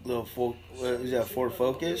 Little is that Ford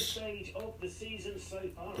Focus?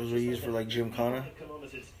 Those were used for like Gymkhana.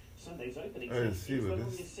 I didn't see what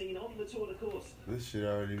this should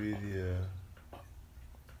already be the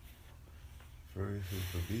Ferguson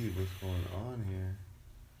Khabib. What's going on here?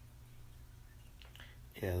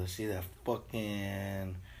 Yeah, let's see that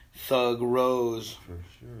fucking Thug Rose. For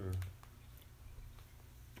sure.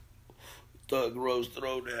 Thug Rose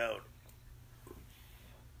throwdown.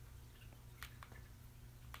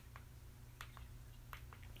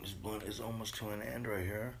 This blunt is almost to an end right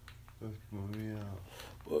here. Let's blow me out.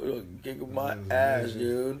 Kick my ass,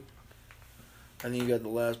 dude. I think you got the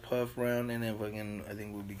last puff round, and then I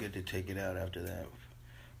think we'll be good to take it out after that.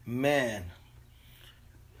 Man,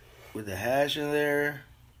 with the hash in there,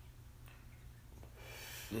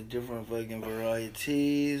 the different fucking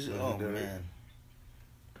varieties. Oh man,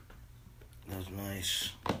 that was nice.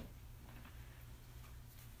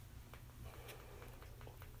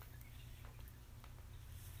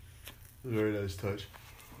 Very nice touch.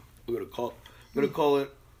 We're gonna call it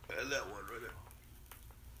that one right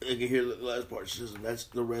there. You can hear the last part sizzling. That's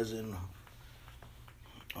the resin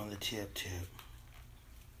on the tip.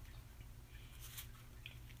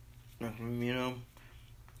 You know,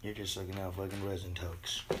 you're just sucking out fucking resin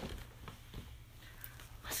tokes.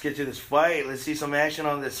 Let's get to this fight. Let's see some action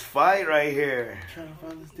on this fight right here. I'm trying to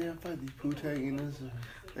find this damn fight. These Putang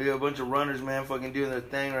They got a bunch of runners, man, fucking doing their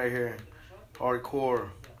thing right here. Hardcore.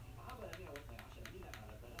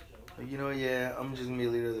 You know, yeah, I'm just gonna be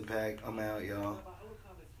leader of the pack. I'm out, y'all.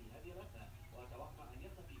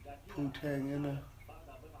 Putang in there.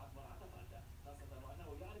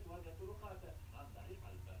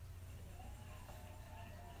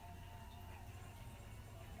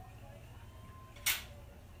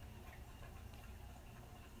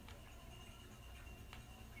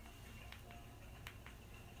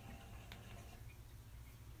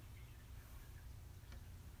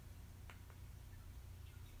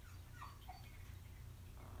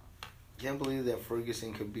 Can't believe that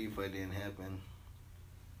Ferguson Khabib fight didn't happen.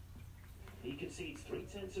 He concedes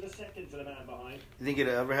 0.3 of a second to the man behind. You think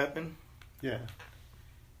it'll ever happen? Yeah.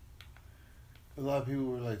 A lot of people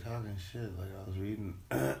were like talking shit. Like I was reading,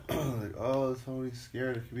 like, oh, somebody's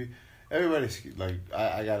scared of Khabib. Everybody's like,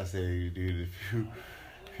 I gotta say, dude,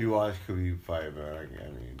 if you watch Khabib fight, man,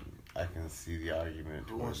 I mean, I can see the argument.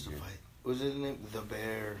 Who wants to fight? What's his name? The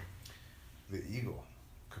Bear. The Eagle,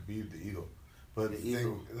 Khabib the Eagle. But the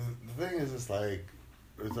thing is, it's like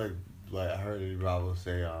I heard Eddie Bravo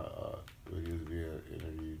say when he was being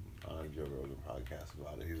interviewed on a Joe Rogan podcast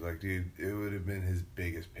about it. He's like, dude, it would have been his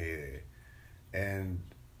biggest payday, and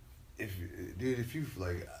if you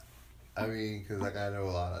like, I mean, because like I know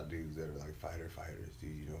a lot of dudes that are like fighters, dude,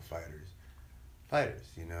 you know, fighters,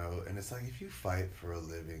 you know, and it's like if you fight for a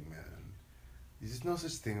living, man, there's no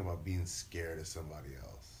such thing about being scared of somebody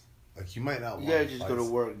else. Like, you might not want to gotta just go to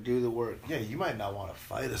work, do the work. Yeah, you might not want to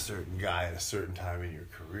fight a certain guy at a certain time in your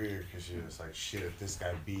career because you're just like, shit, if this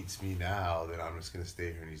guy beats me now, then I'm just going to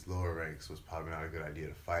stay here in these lower ranks, so it's probably not a good idea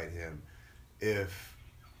to fight him if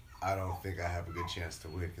I don't think I have a good chance to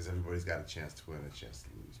win, because everybody's got a chance to win and a chance to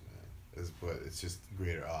lose, man. But it's just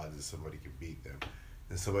greater odds that somebody can beat them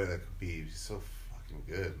than somebody that could be so fucking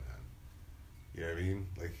good, man. You know what I mean?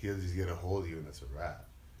 Like, he'll just get a hold of you and that's a wrap.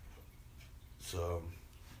 So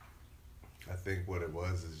I think what it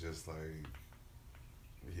was is just like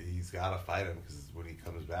he's got to fight him because when he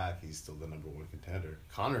comes back, he's still the number one contender.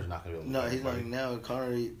 Connor's not going to be able to fight him. No, he's not. Now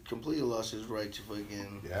Connor completely lost his right to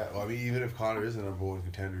fucking... Yeah, well, I mean, even if Connor is the number one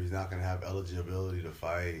contender, he's not going to have eligibility to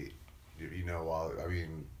fight. You know, while, I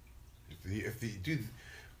mean, if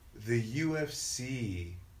the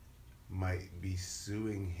UFC might be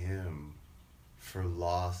suing him for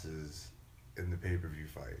losses in the pay-per-view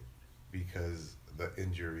fight because the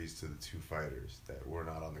injuries to the two fighters that were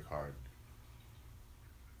not on the card.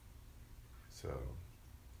 So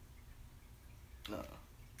no,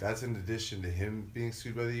 that's in addition to him being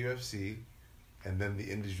sued by the UFC, and then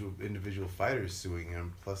the individual fighters suing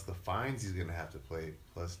him, plus the fines he's gonna have to pay,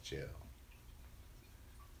 plus jail.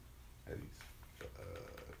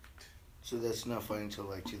 So that's not fighting until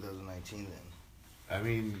like 2019 then. I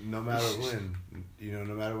mean, no matter when,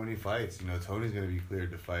 no matter when he fights, Tony's going to be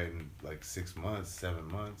cleared to fight in like 6 months, 7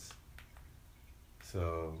 months.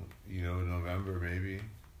 So, November maybe.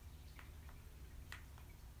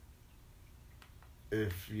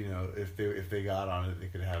 If they got on it, they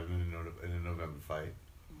could have him in a November fight.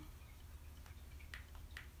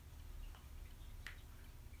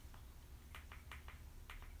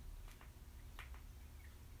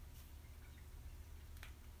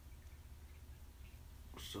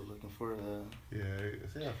 So was looking for that. Yeah,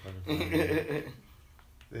 see how fucking funny.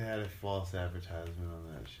 They had a false advertisement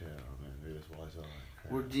on that shit. Oh man, they just watched all that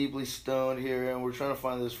crap. We're deeply stoned here, and we're trying to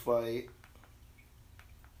find this fight.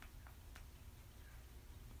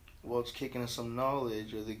 Well, it's kicking us some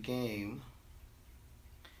knowledge of the game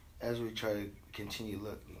as we try to continue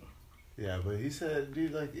looking. Yeah, but he said,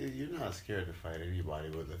 dude, like, you're not scared to fight anybody.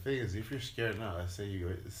 But the thing is, if you're scared now, let's say he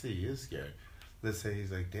is scared. Let's say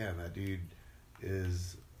he's like, damn, that dude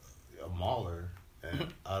is a mauler,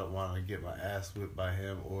 and I don't want to get my ass whipped by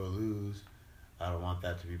him or lose. I don't want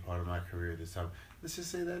that to be part of my career this time. Let's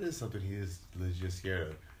just say that is something he is legit scared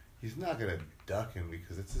of. He's not going to duck him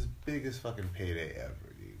because it's his biggest fucking payday ever,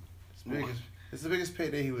 dude. It's the biggest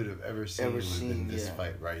payday he would have ever seen in this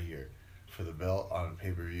fight right here for the belt on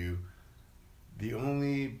pay-per-view. The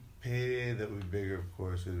only payday that would be bigger, of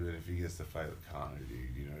course, would have been if he gets to fight with Conor,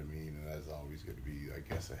 dude. You know what I mean? And that's always going to be, I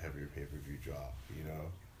guess, a heavier pay-per-view drop, you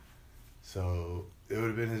know? So it would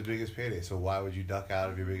have been his biggest payday. So why would you duck out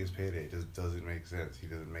of your biggest payday? It just doesn't make sense. He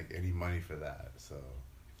doesn't make any money for that. So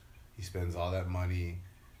he spends all that money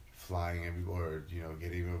flying or, you know,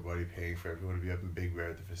 getting everybody, paying for everyone to be up in Big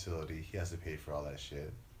Bear at the facility. He has to pay for all that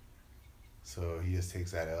shit. So he just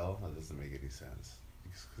takes that L. That doesn't make any sense.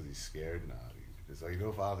 Because he's scared? Nah. It's like, you know,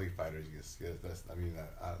 if I don't think fighters get scared,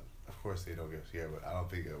 of course they don't get scared, but I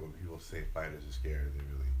don't think that when people say fighters are scared, they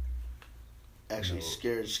really actually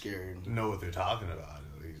scared. Know what they're talking about,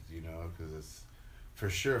 at least, you know, because it's for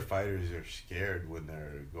sure fighters are scared when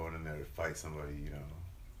they're going in there to fight somebody, you know,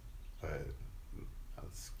 but I'm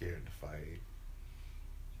scared to fight.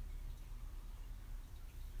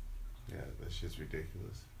 Yeah, that shit's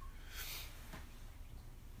ridiculous.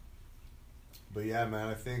 But yeah, man,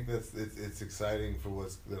 I think it's exciting for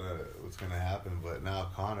what's gonna happen. But now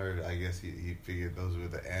Conor, I guess he figured those were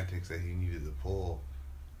the antics that he needed to pull.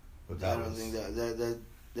 But I don't think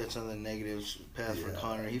that's on the negative path for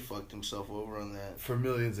Conor. He fucked himself over on that for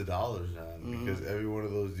millions of dollars, man. Because every one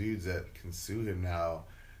of those dudes that can sue him now,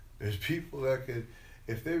 there's people that could,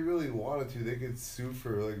 if they really wanted to, they could sue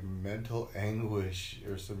for like mental anguish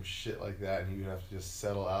or some shit like that, and he would have to just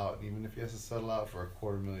settle out. And even if he has to settle out for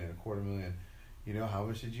 $250,000. You know, how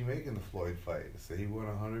much did you make in the Floyd fight? Say he won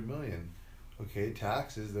 $100 million. Okay,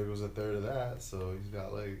 taxes, there goes a third of that, so he's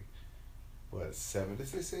got like, what, say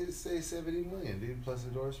 $70 million, dude, plus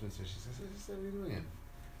endorsements and shit. Say $70 million.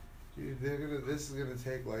 Dude, this is gonna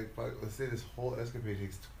take like, let's say this whole escapade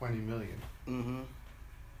takes $20 million. Mm-hmm.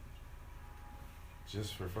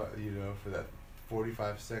 Just for, you know, for that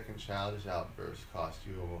 45-second childish outburst cost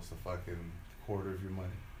you almost a fucking quarter of your money.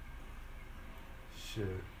 Shit.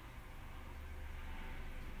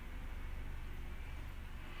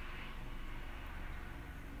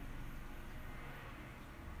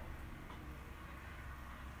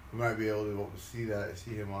 We might be able to see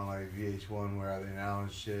him on like VH1, Where Are They Now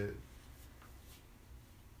and shit.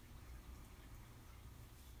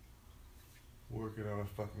 Working on a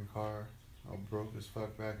fucking car. All broke as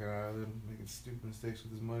fuck back in Ireland, making stupid mistakes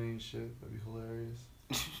with his money and shit. That'd be hilarious.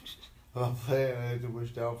 I'm playing, I had to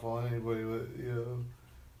wish downfall on anybody, but, you know.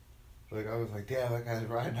 Like, I was like, damn, that guy's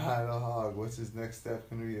riding high on a hog. What's his next step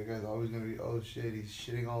gonna be? That guy's always gonna be, oh shit, he's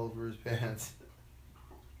shitting all over his pants.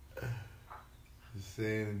 Just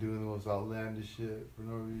saying and doing the most outlandish shit for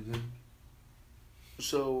no reason.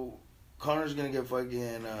 So, Conor's gonna get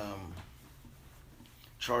fucking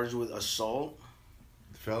charged with assault.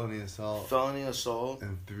 Felony assault.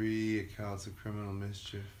 And 3 accounts of criminal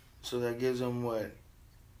mischief. So that gives him what?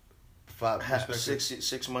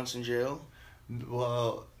 6 months in jail?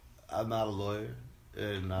 Well, I'm not a lawyer,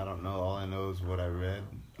 and I don't know. All I know is what I read.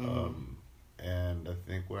 Mm-hmm. And I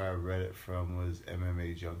think where I read it from was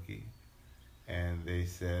MMA Junkie. And they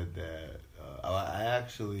said that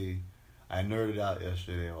I nerded out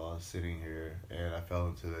yesterday while I was sitting here, and I fell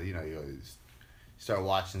into the, you start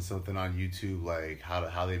watching something on YouTube like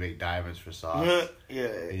how they make diamonds for sauce. Yeah.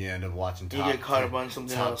 And you end up watching you get caught up on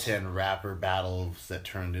something top else. 10 rapper battles that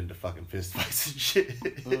turned into fucking fist fights and shit.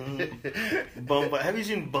 Mm-hmm. Bum fight. Have you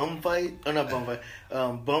seen Bum Fight? Oh, not Bum Fight.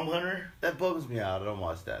 Bum Hunter. That bums me out. I don't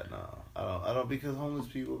watch that. No, I don't because homeless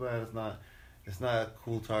people, man, it's not a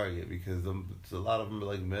cool target because a lot of them are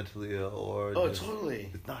like mentally ill or. Oh,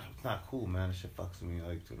 totally. It's not cool, man. It shit fucks with me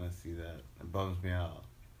like when I see that. It bums me out.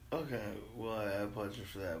 Okay, well, I apologize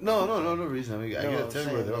for that. No reason. I mean, I gotta tell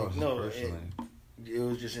you where they're personally. It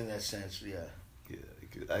was just in that sense, yeah. Yeah,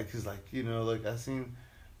 because like, like I seen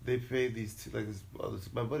they paid these two, like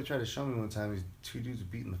my buddy tried to show me one time these 2 dudes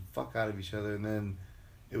beating the fuck out of each other, and then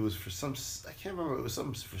it was for I can't remember, it was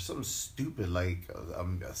for something stupid like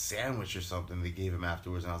a sandwich or something they gave him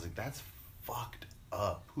afterwards, and I was like, that's fucked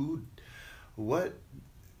up. What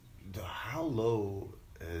how low,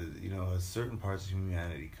 has certain parts of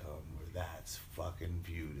humanity come where that's fucking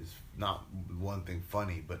viewed as not one thing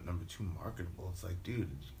funny, but number two marketable. It's like, dude,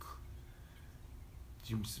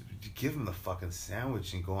 you give them the fucking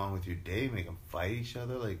sandwich and go on with your day, make them fight each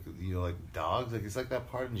other like dogs. Like, it's like that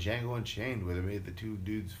part in Django Unchained where they made the two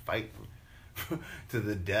dudes fight to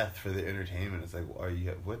the death for the entertainment. It's like,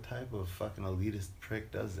 what type of fucking elitist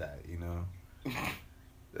prick does that,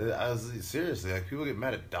 I was seriously, like, people get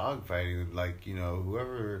mad at dog fighting, like,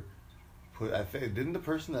 whoever I think, didn't the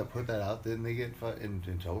person that put that out, didn't they get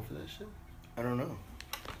in trouble for that shit? I don't know.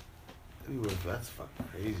 That's fucking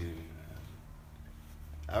crazy to me, man.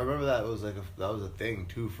 I remember that was a thing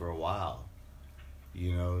too for a while.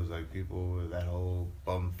 It was like people with that whole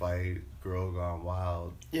bum fight, girl gone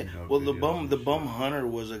wild. Yeah, well, the bum hunter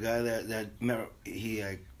was a guy that he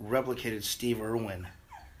replicated Steve Irwin.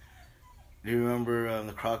 Do you remember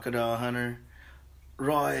the crocodile hunter?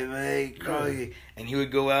 Right, mate, crocodile. And he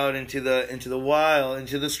would go out into the wild,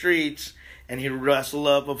 into the streets, and he'd wrestle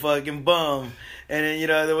up a fucking bum. And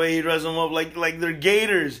then, the way he'd wrestle them up like they're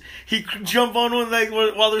gators. He'd jump on one, like,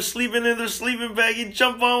 while they're sleeping in their sleeping bag, he'd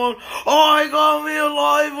jump on one. Oh, I got me a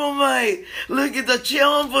live one, mate. Look at the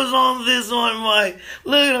chompers on this one, mate.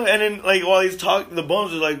 Look at him. And then, like, while he's talking, the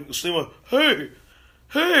bums are like, sleeping,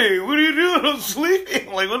 hey, what are you doing? I'm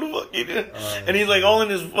sleeping. Like, what the fuck you doing? And he's like all in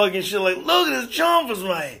his fucking shit, like, look at his chompers,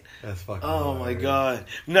 mate. That's fucking Oh, my God.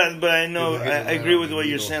 No, but I know, I agree with what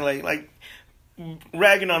you're saying. Like,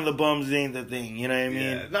 ragging on the bums ain't the thing, you know what I mean?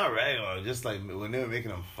 Yeah, not ragging on, just like when they were making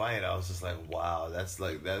them fight, I was just like, wow, that's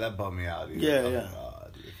like, that bummed me out, dude. Yeah, yeah.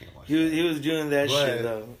 Dude, I can't watch that. He was doing that shit,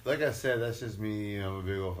 though. Like I said, that's just me, I'm a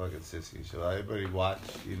big old fucking sissy. So everybody watch,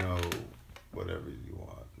 whatever you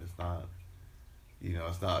want. It's not,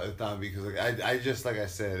 it's not because, like, I just, like I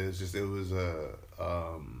said, it was a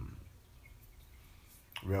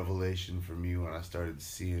revelation for me when I started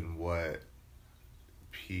seeing what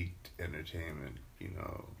peaked entertainment,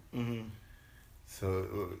 Mm-hmm.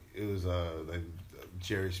 So it was like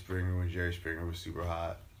Jerry Springer, when Jerry Springer was super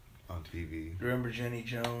hot on TV. Remember Jenny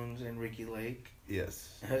Jones and Ricky Lake?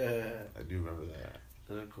 Yes. Those I do remember that.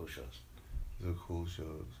 are cool shows. Those are cool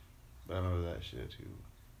shows. But I remember that shit too.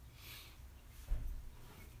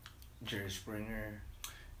 Jerry Springer,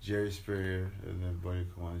 and then Buddy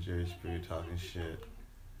come on, Jerry Springer talking shit.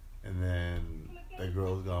 And then that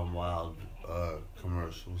Girls Gone Wild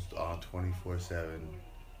commercials on 24/7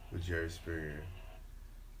 with Jerry Springer.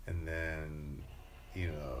 And then,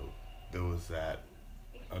 there was that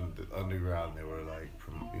underground. They were like,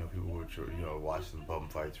 people were, watching bum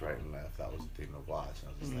fights right and left. That was the thing to watch. And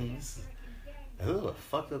I was just like, this is a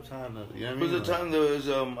fucked up time. You know what I mean? There was a time there was,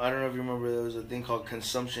 I don't know if you remember, there was a thing called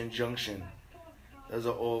Consumption Junction. That was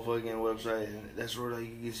an old fucking website. And that's where, like,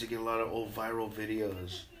 you used to get a lot of old viral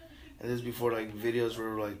videos. And this is before, like, videos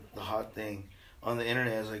were, like, the hot thing on the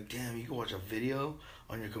internet. I was like, damn, you can watch a video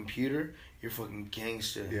on your computer? You're fucking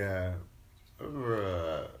gangster. Yeah. I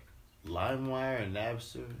remember LimeWire and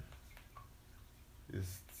Napster.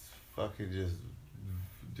 It's fucking just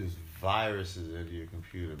viruses into your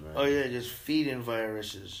computer, man. Oh, yeah, just feeding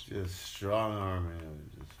viruses. Just strong arm, man.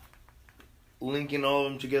 Just linking all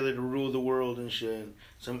of them together to rule the world and shit.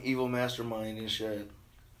 Some evil mastermind and shit.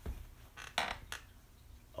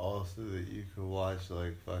 Also that you could watch,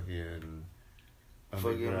 like, fucking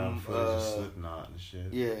underground footage of Slipknot and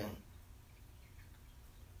shit. Yeah.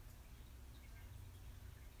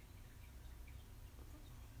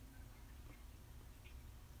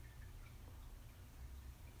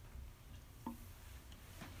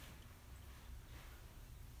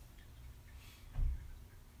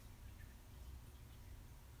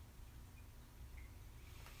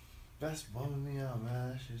 That's bumming me out, man.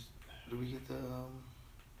 That's just... Do we get the, Let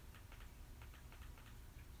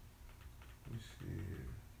me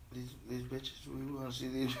see. These bitches, we want to see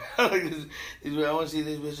these, I want to see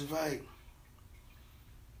these bitches fight.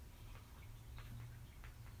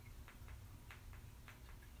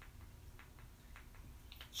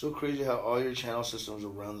 So crazy how all your channel systems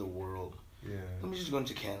around the world. Yeah. Let me just go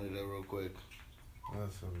into Canada real quick. Well,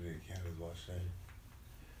 somebody in Canada's watching.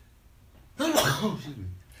 Excuse me.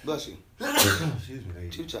 Bless you. Excuse me.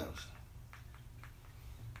 2 times.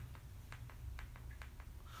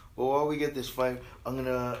 Well, while we get this fight, I'm going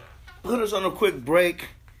to put us on a quick break.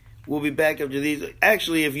 We'll be back after these.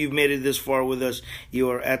 Actually, if you've made it this far with us, you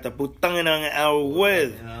are at the Putanganang Hour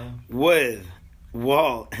with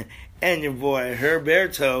Walt and your boy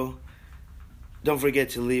Herberto. Don't forget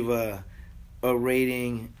to leave a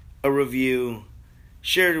rating, a review,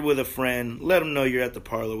 share it with a friend. Let them know you're at the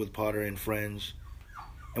parlor with Potter and friends.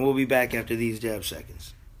 And we'll be back after these dab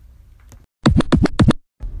seconds.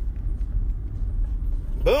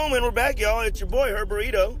 Boom, and we're back, y'all. It's your boy, Herb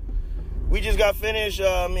Burrito. We just got finished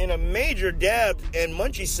in a major dab and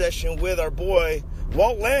munchie session with our boy,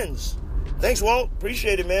 Walt Lenz. Thanks, Walt.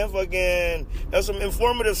 Appreciate it, man. Fucking, that's some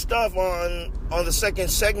informative stuff on the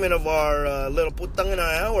second segment of our little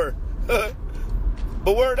putangana hour.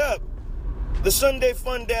 But word up. The Sunday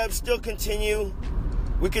fun dabs still continue.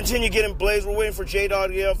 We continue getting blazed. We're waiting for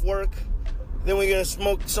J-Dog to get off work. Then we're going to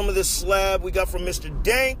smoke some of this slab we got from Mr.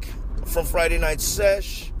 Dank from Friday Night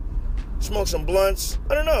Sesh. Smoke some blunts.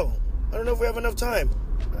 I don't know if we have enough time.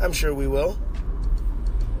 I'm sure we will.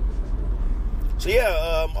 So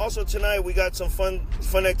yeah, also tonight we got some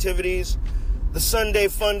fun activities. The Sunday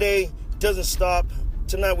fun day doesn't stop.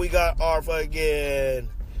 Tonight we got our fucking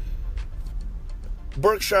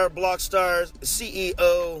Berkshire Block Stars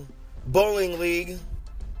CEO Bowling League.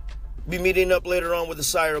 Be meeting up later on with the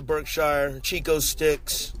Sire of Berkshire, Chico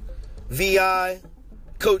Sticks, VI,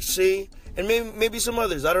 Coach C, and maybe some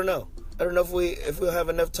others. I don't know. I don't know if we'll have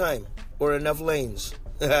enough time or enough lanes.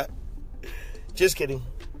 Just kidding.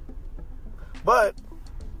 But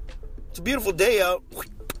it's a beautiful day out.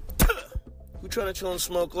 We're trying to chill and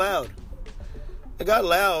smoke loud. I got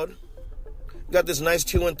loud. Got this nice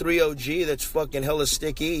 213 OG that's fucking hella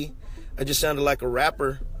sticky. I just sounded like a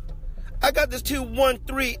rapper. I got this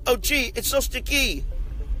 213 OG. It's so sticky.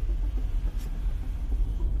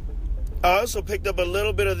 I also picked up a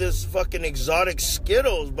little bit of this fucking exotic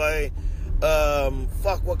Skittles by,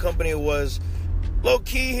 what company it was. Low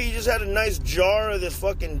key, he just had a nice jar of this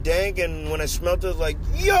fucking dank, and when I smelled it, I was like,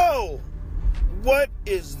 yo, what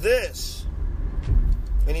is this?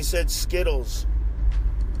 And he said Skittles.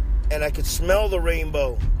 And I could smell the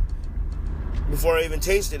rainbow before I even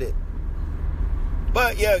tasted it.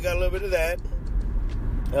 But yeah, I got a little bit of that.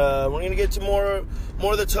 We're going to get to more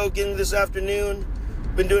of the token this afternoon.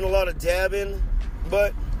 Been doing a lot of dabbing,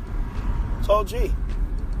 but it's all G.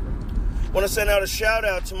 Want to send out a shout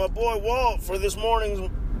out to my boy Walt for this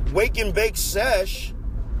morning's Wake and Bake Sesh,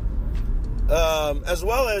 as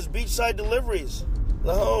well as Beachside Deliveries,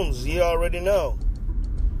 the homes, you already know.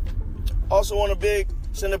 Also want to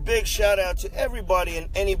send a big shout out to everybody and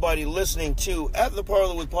anybody listening to At the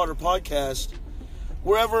Parlor with Potter podcast,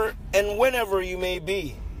 wherever and whenever you may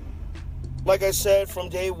be. Like I said from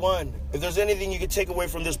day one, if there's anything you can take away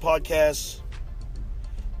from this podcast,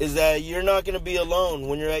 is that you're not going to be alone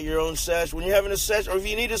when you're at your own sesh. When you're having a sesh, or if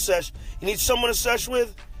you need a sesh, you need someone to sesh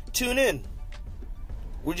with, tune in.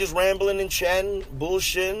 We're just rambling and chatting,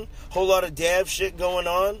 bullshitting, whole lot of dab shit going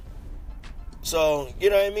on. So, you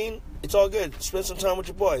know what I mean? It's all good. Spend some time with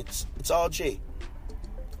your boy. It's all G.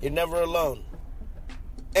 You're never alone.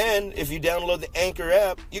 And if you download the Anchor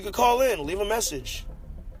app, you can call in, leave a message.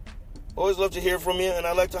 Always love to hear from you, and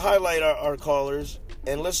I like to highlight our callers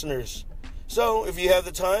and listeners. So, if you have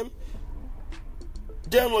the time,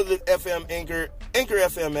 download the Anchor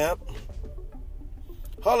FM app.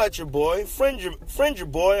 Holla at your boy, friend your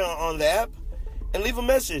boy on the app, and leave a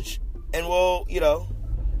message. And we'll,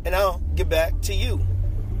 and I'll get back to you.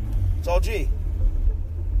 It's all G.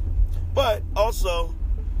 But also,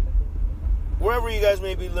 wherever you guys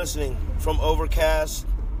may be listening, from Overcast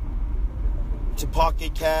to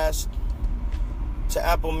Pocket Cast to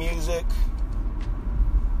Apple Music,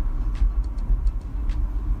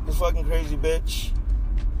 this fucking crazy bitch,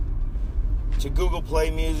 to Google Play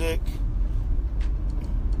Music,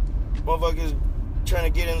 motherfuckers trying to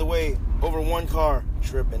get in the way over one car,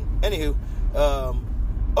 tripping. Anywho,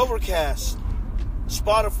 Overcast,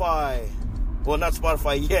 Spotify. Well, not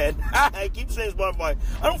Spotify yet. I keep saying Spotify.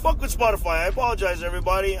 I don't fuck with Spotify. I apologize,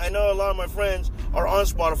 everybody. I know a lot of my friends are on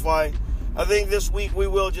Spotify. I think this week we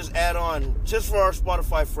will just add on, just for our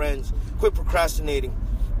Spotify friends. Quit procrastinating.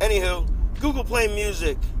 Anywho, Google Play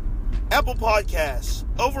Music, Apple Podcasts,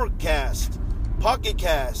 Overcast, Pocket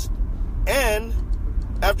Cast, and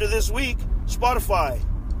after this week, Spotify.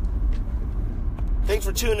 Thanks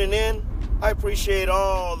for tuning in. I appreciate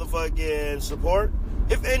all the fucking support,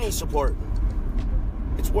 if any support.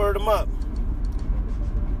 It's word 'em up.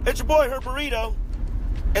 It's your boy, Herb Burrito,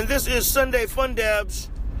 and this is Sunday Fun Dabs.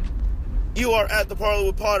 You are at the Parlor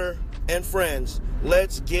with Potter and friends.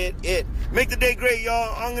 Let's get it. Make the day great,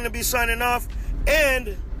 y'all. I'm going to be signing off,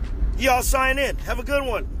 and y'all sign in. Have a good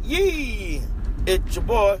one. Yee! It's your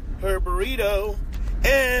boy, Herb Burrito,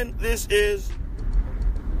 and this is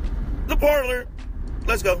the Parlor.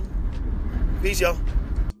 Let's go. Peace, y'all.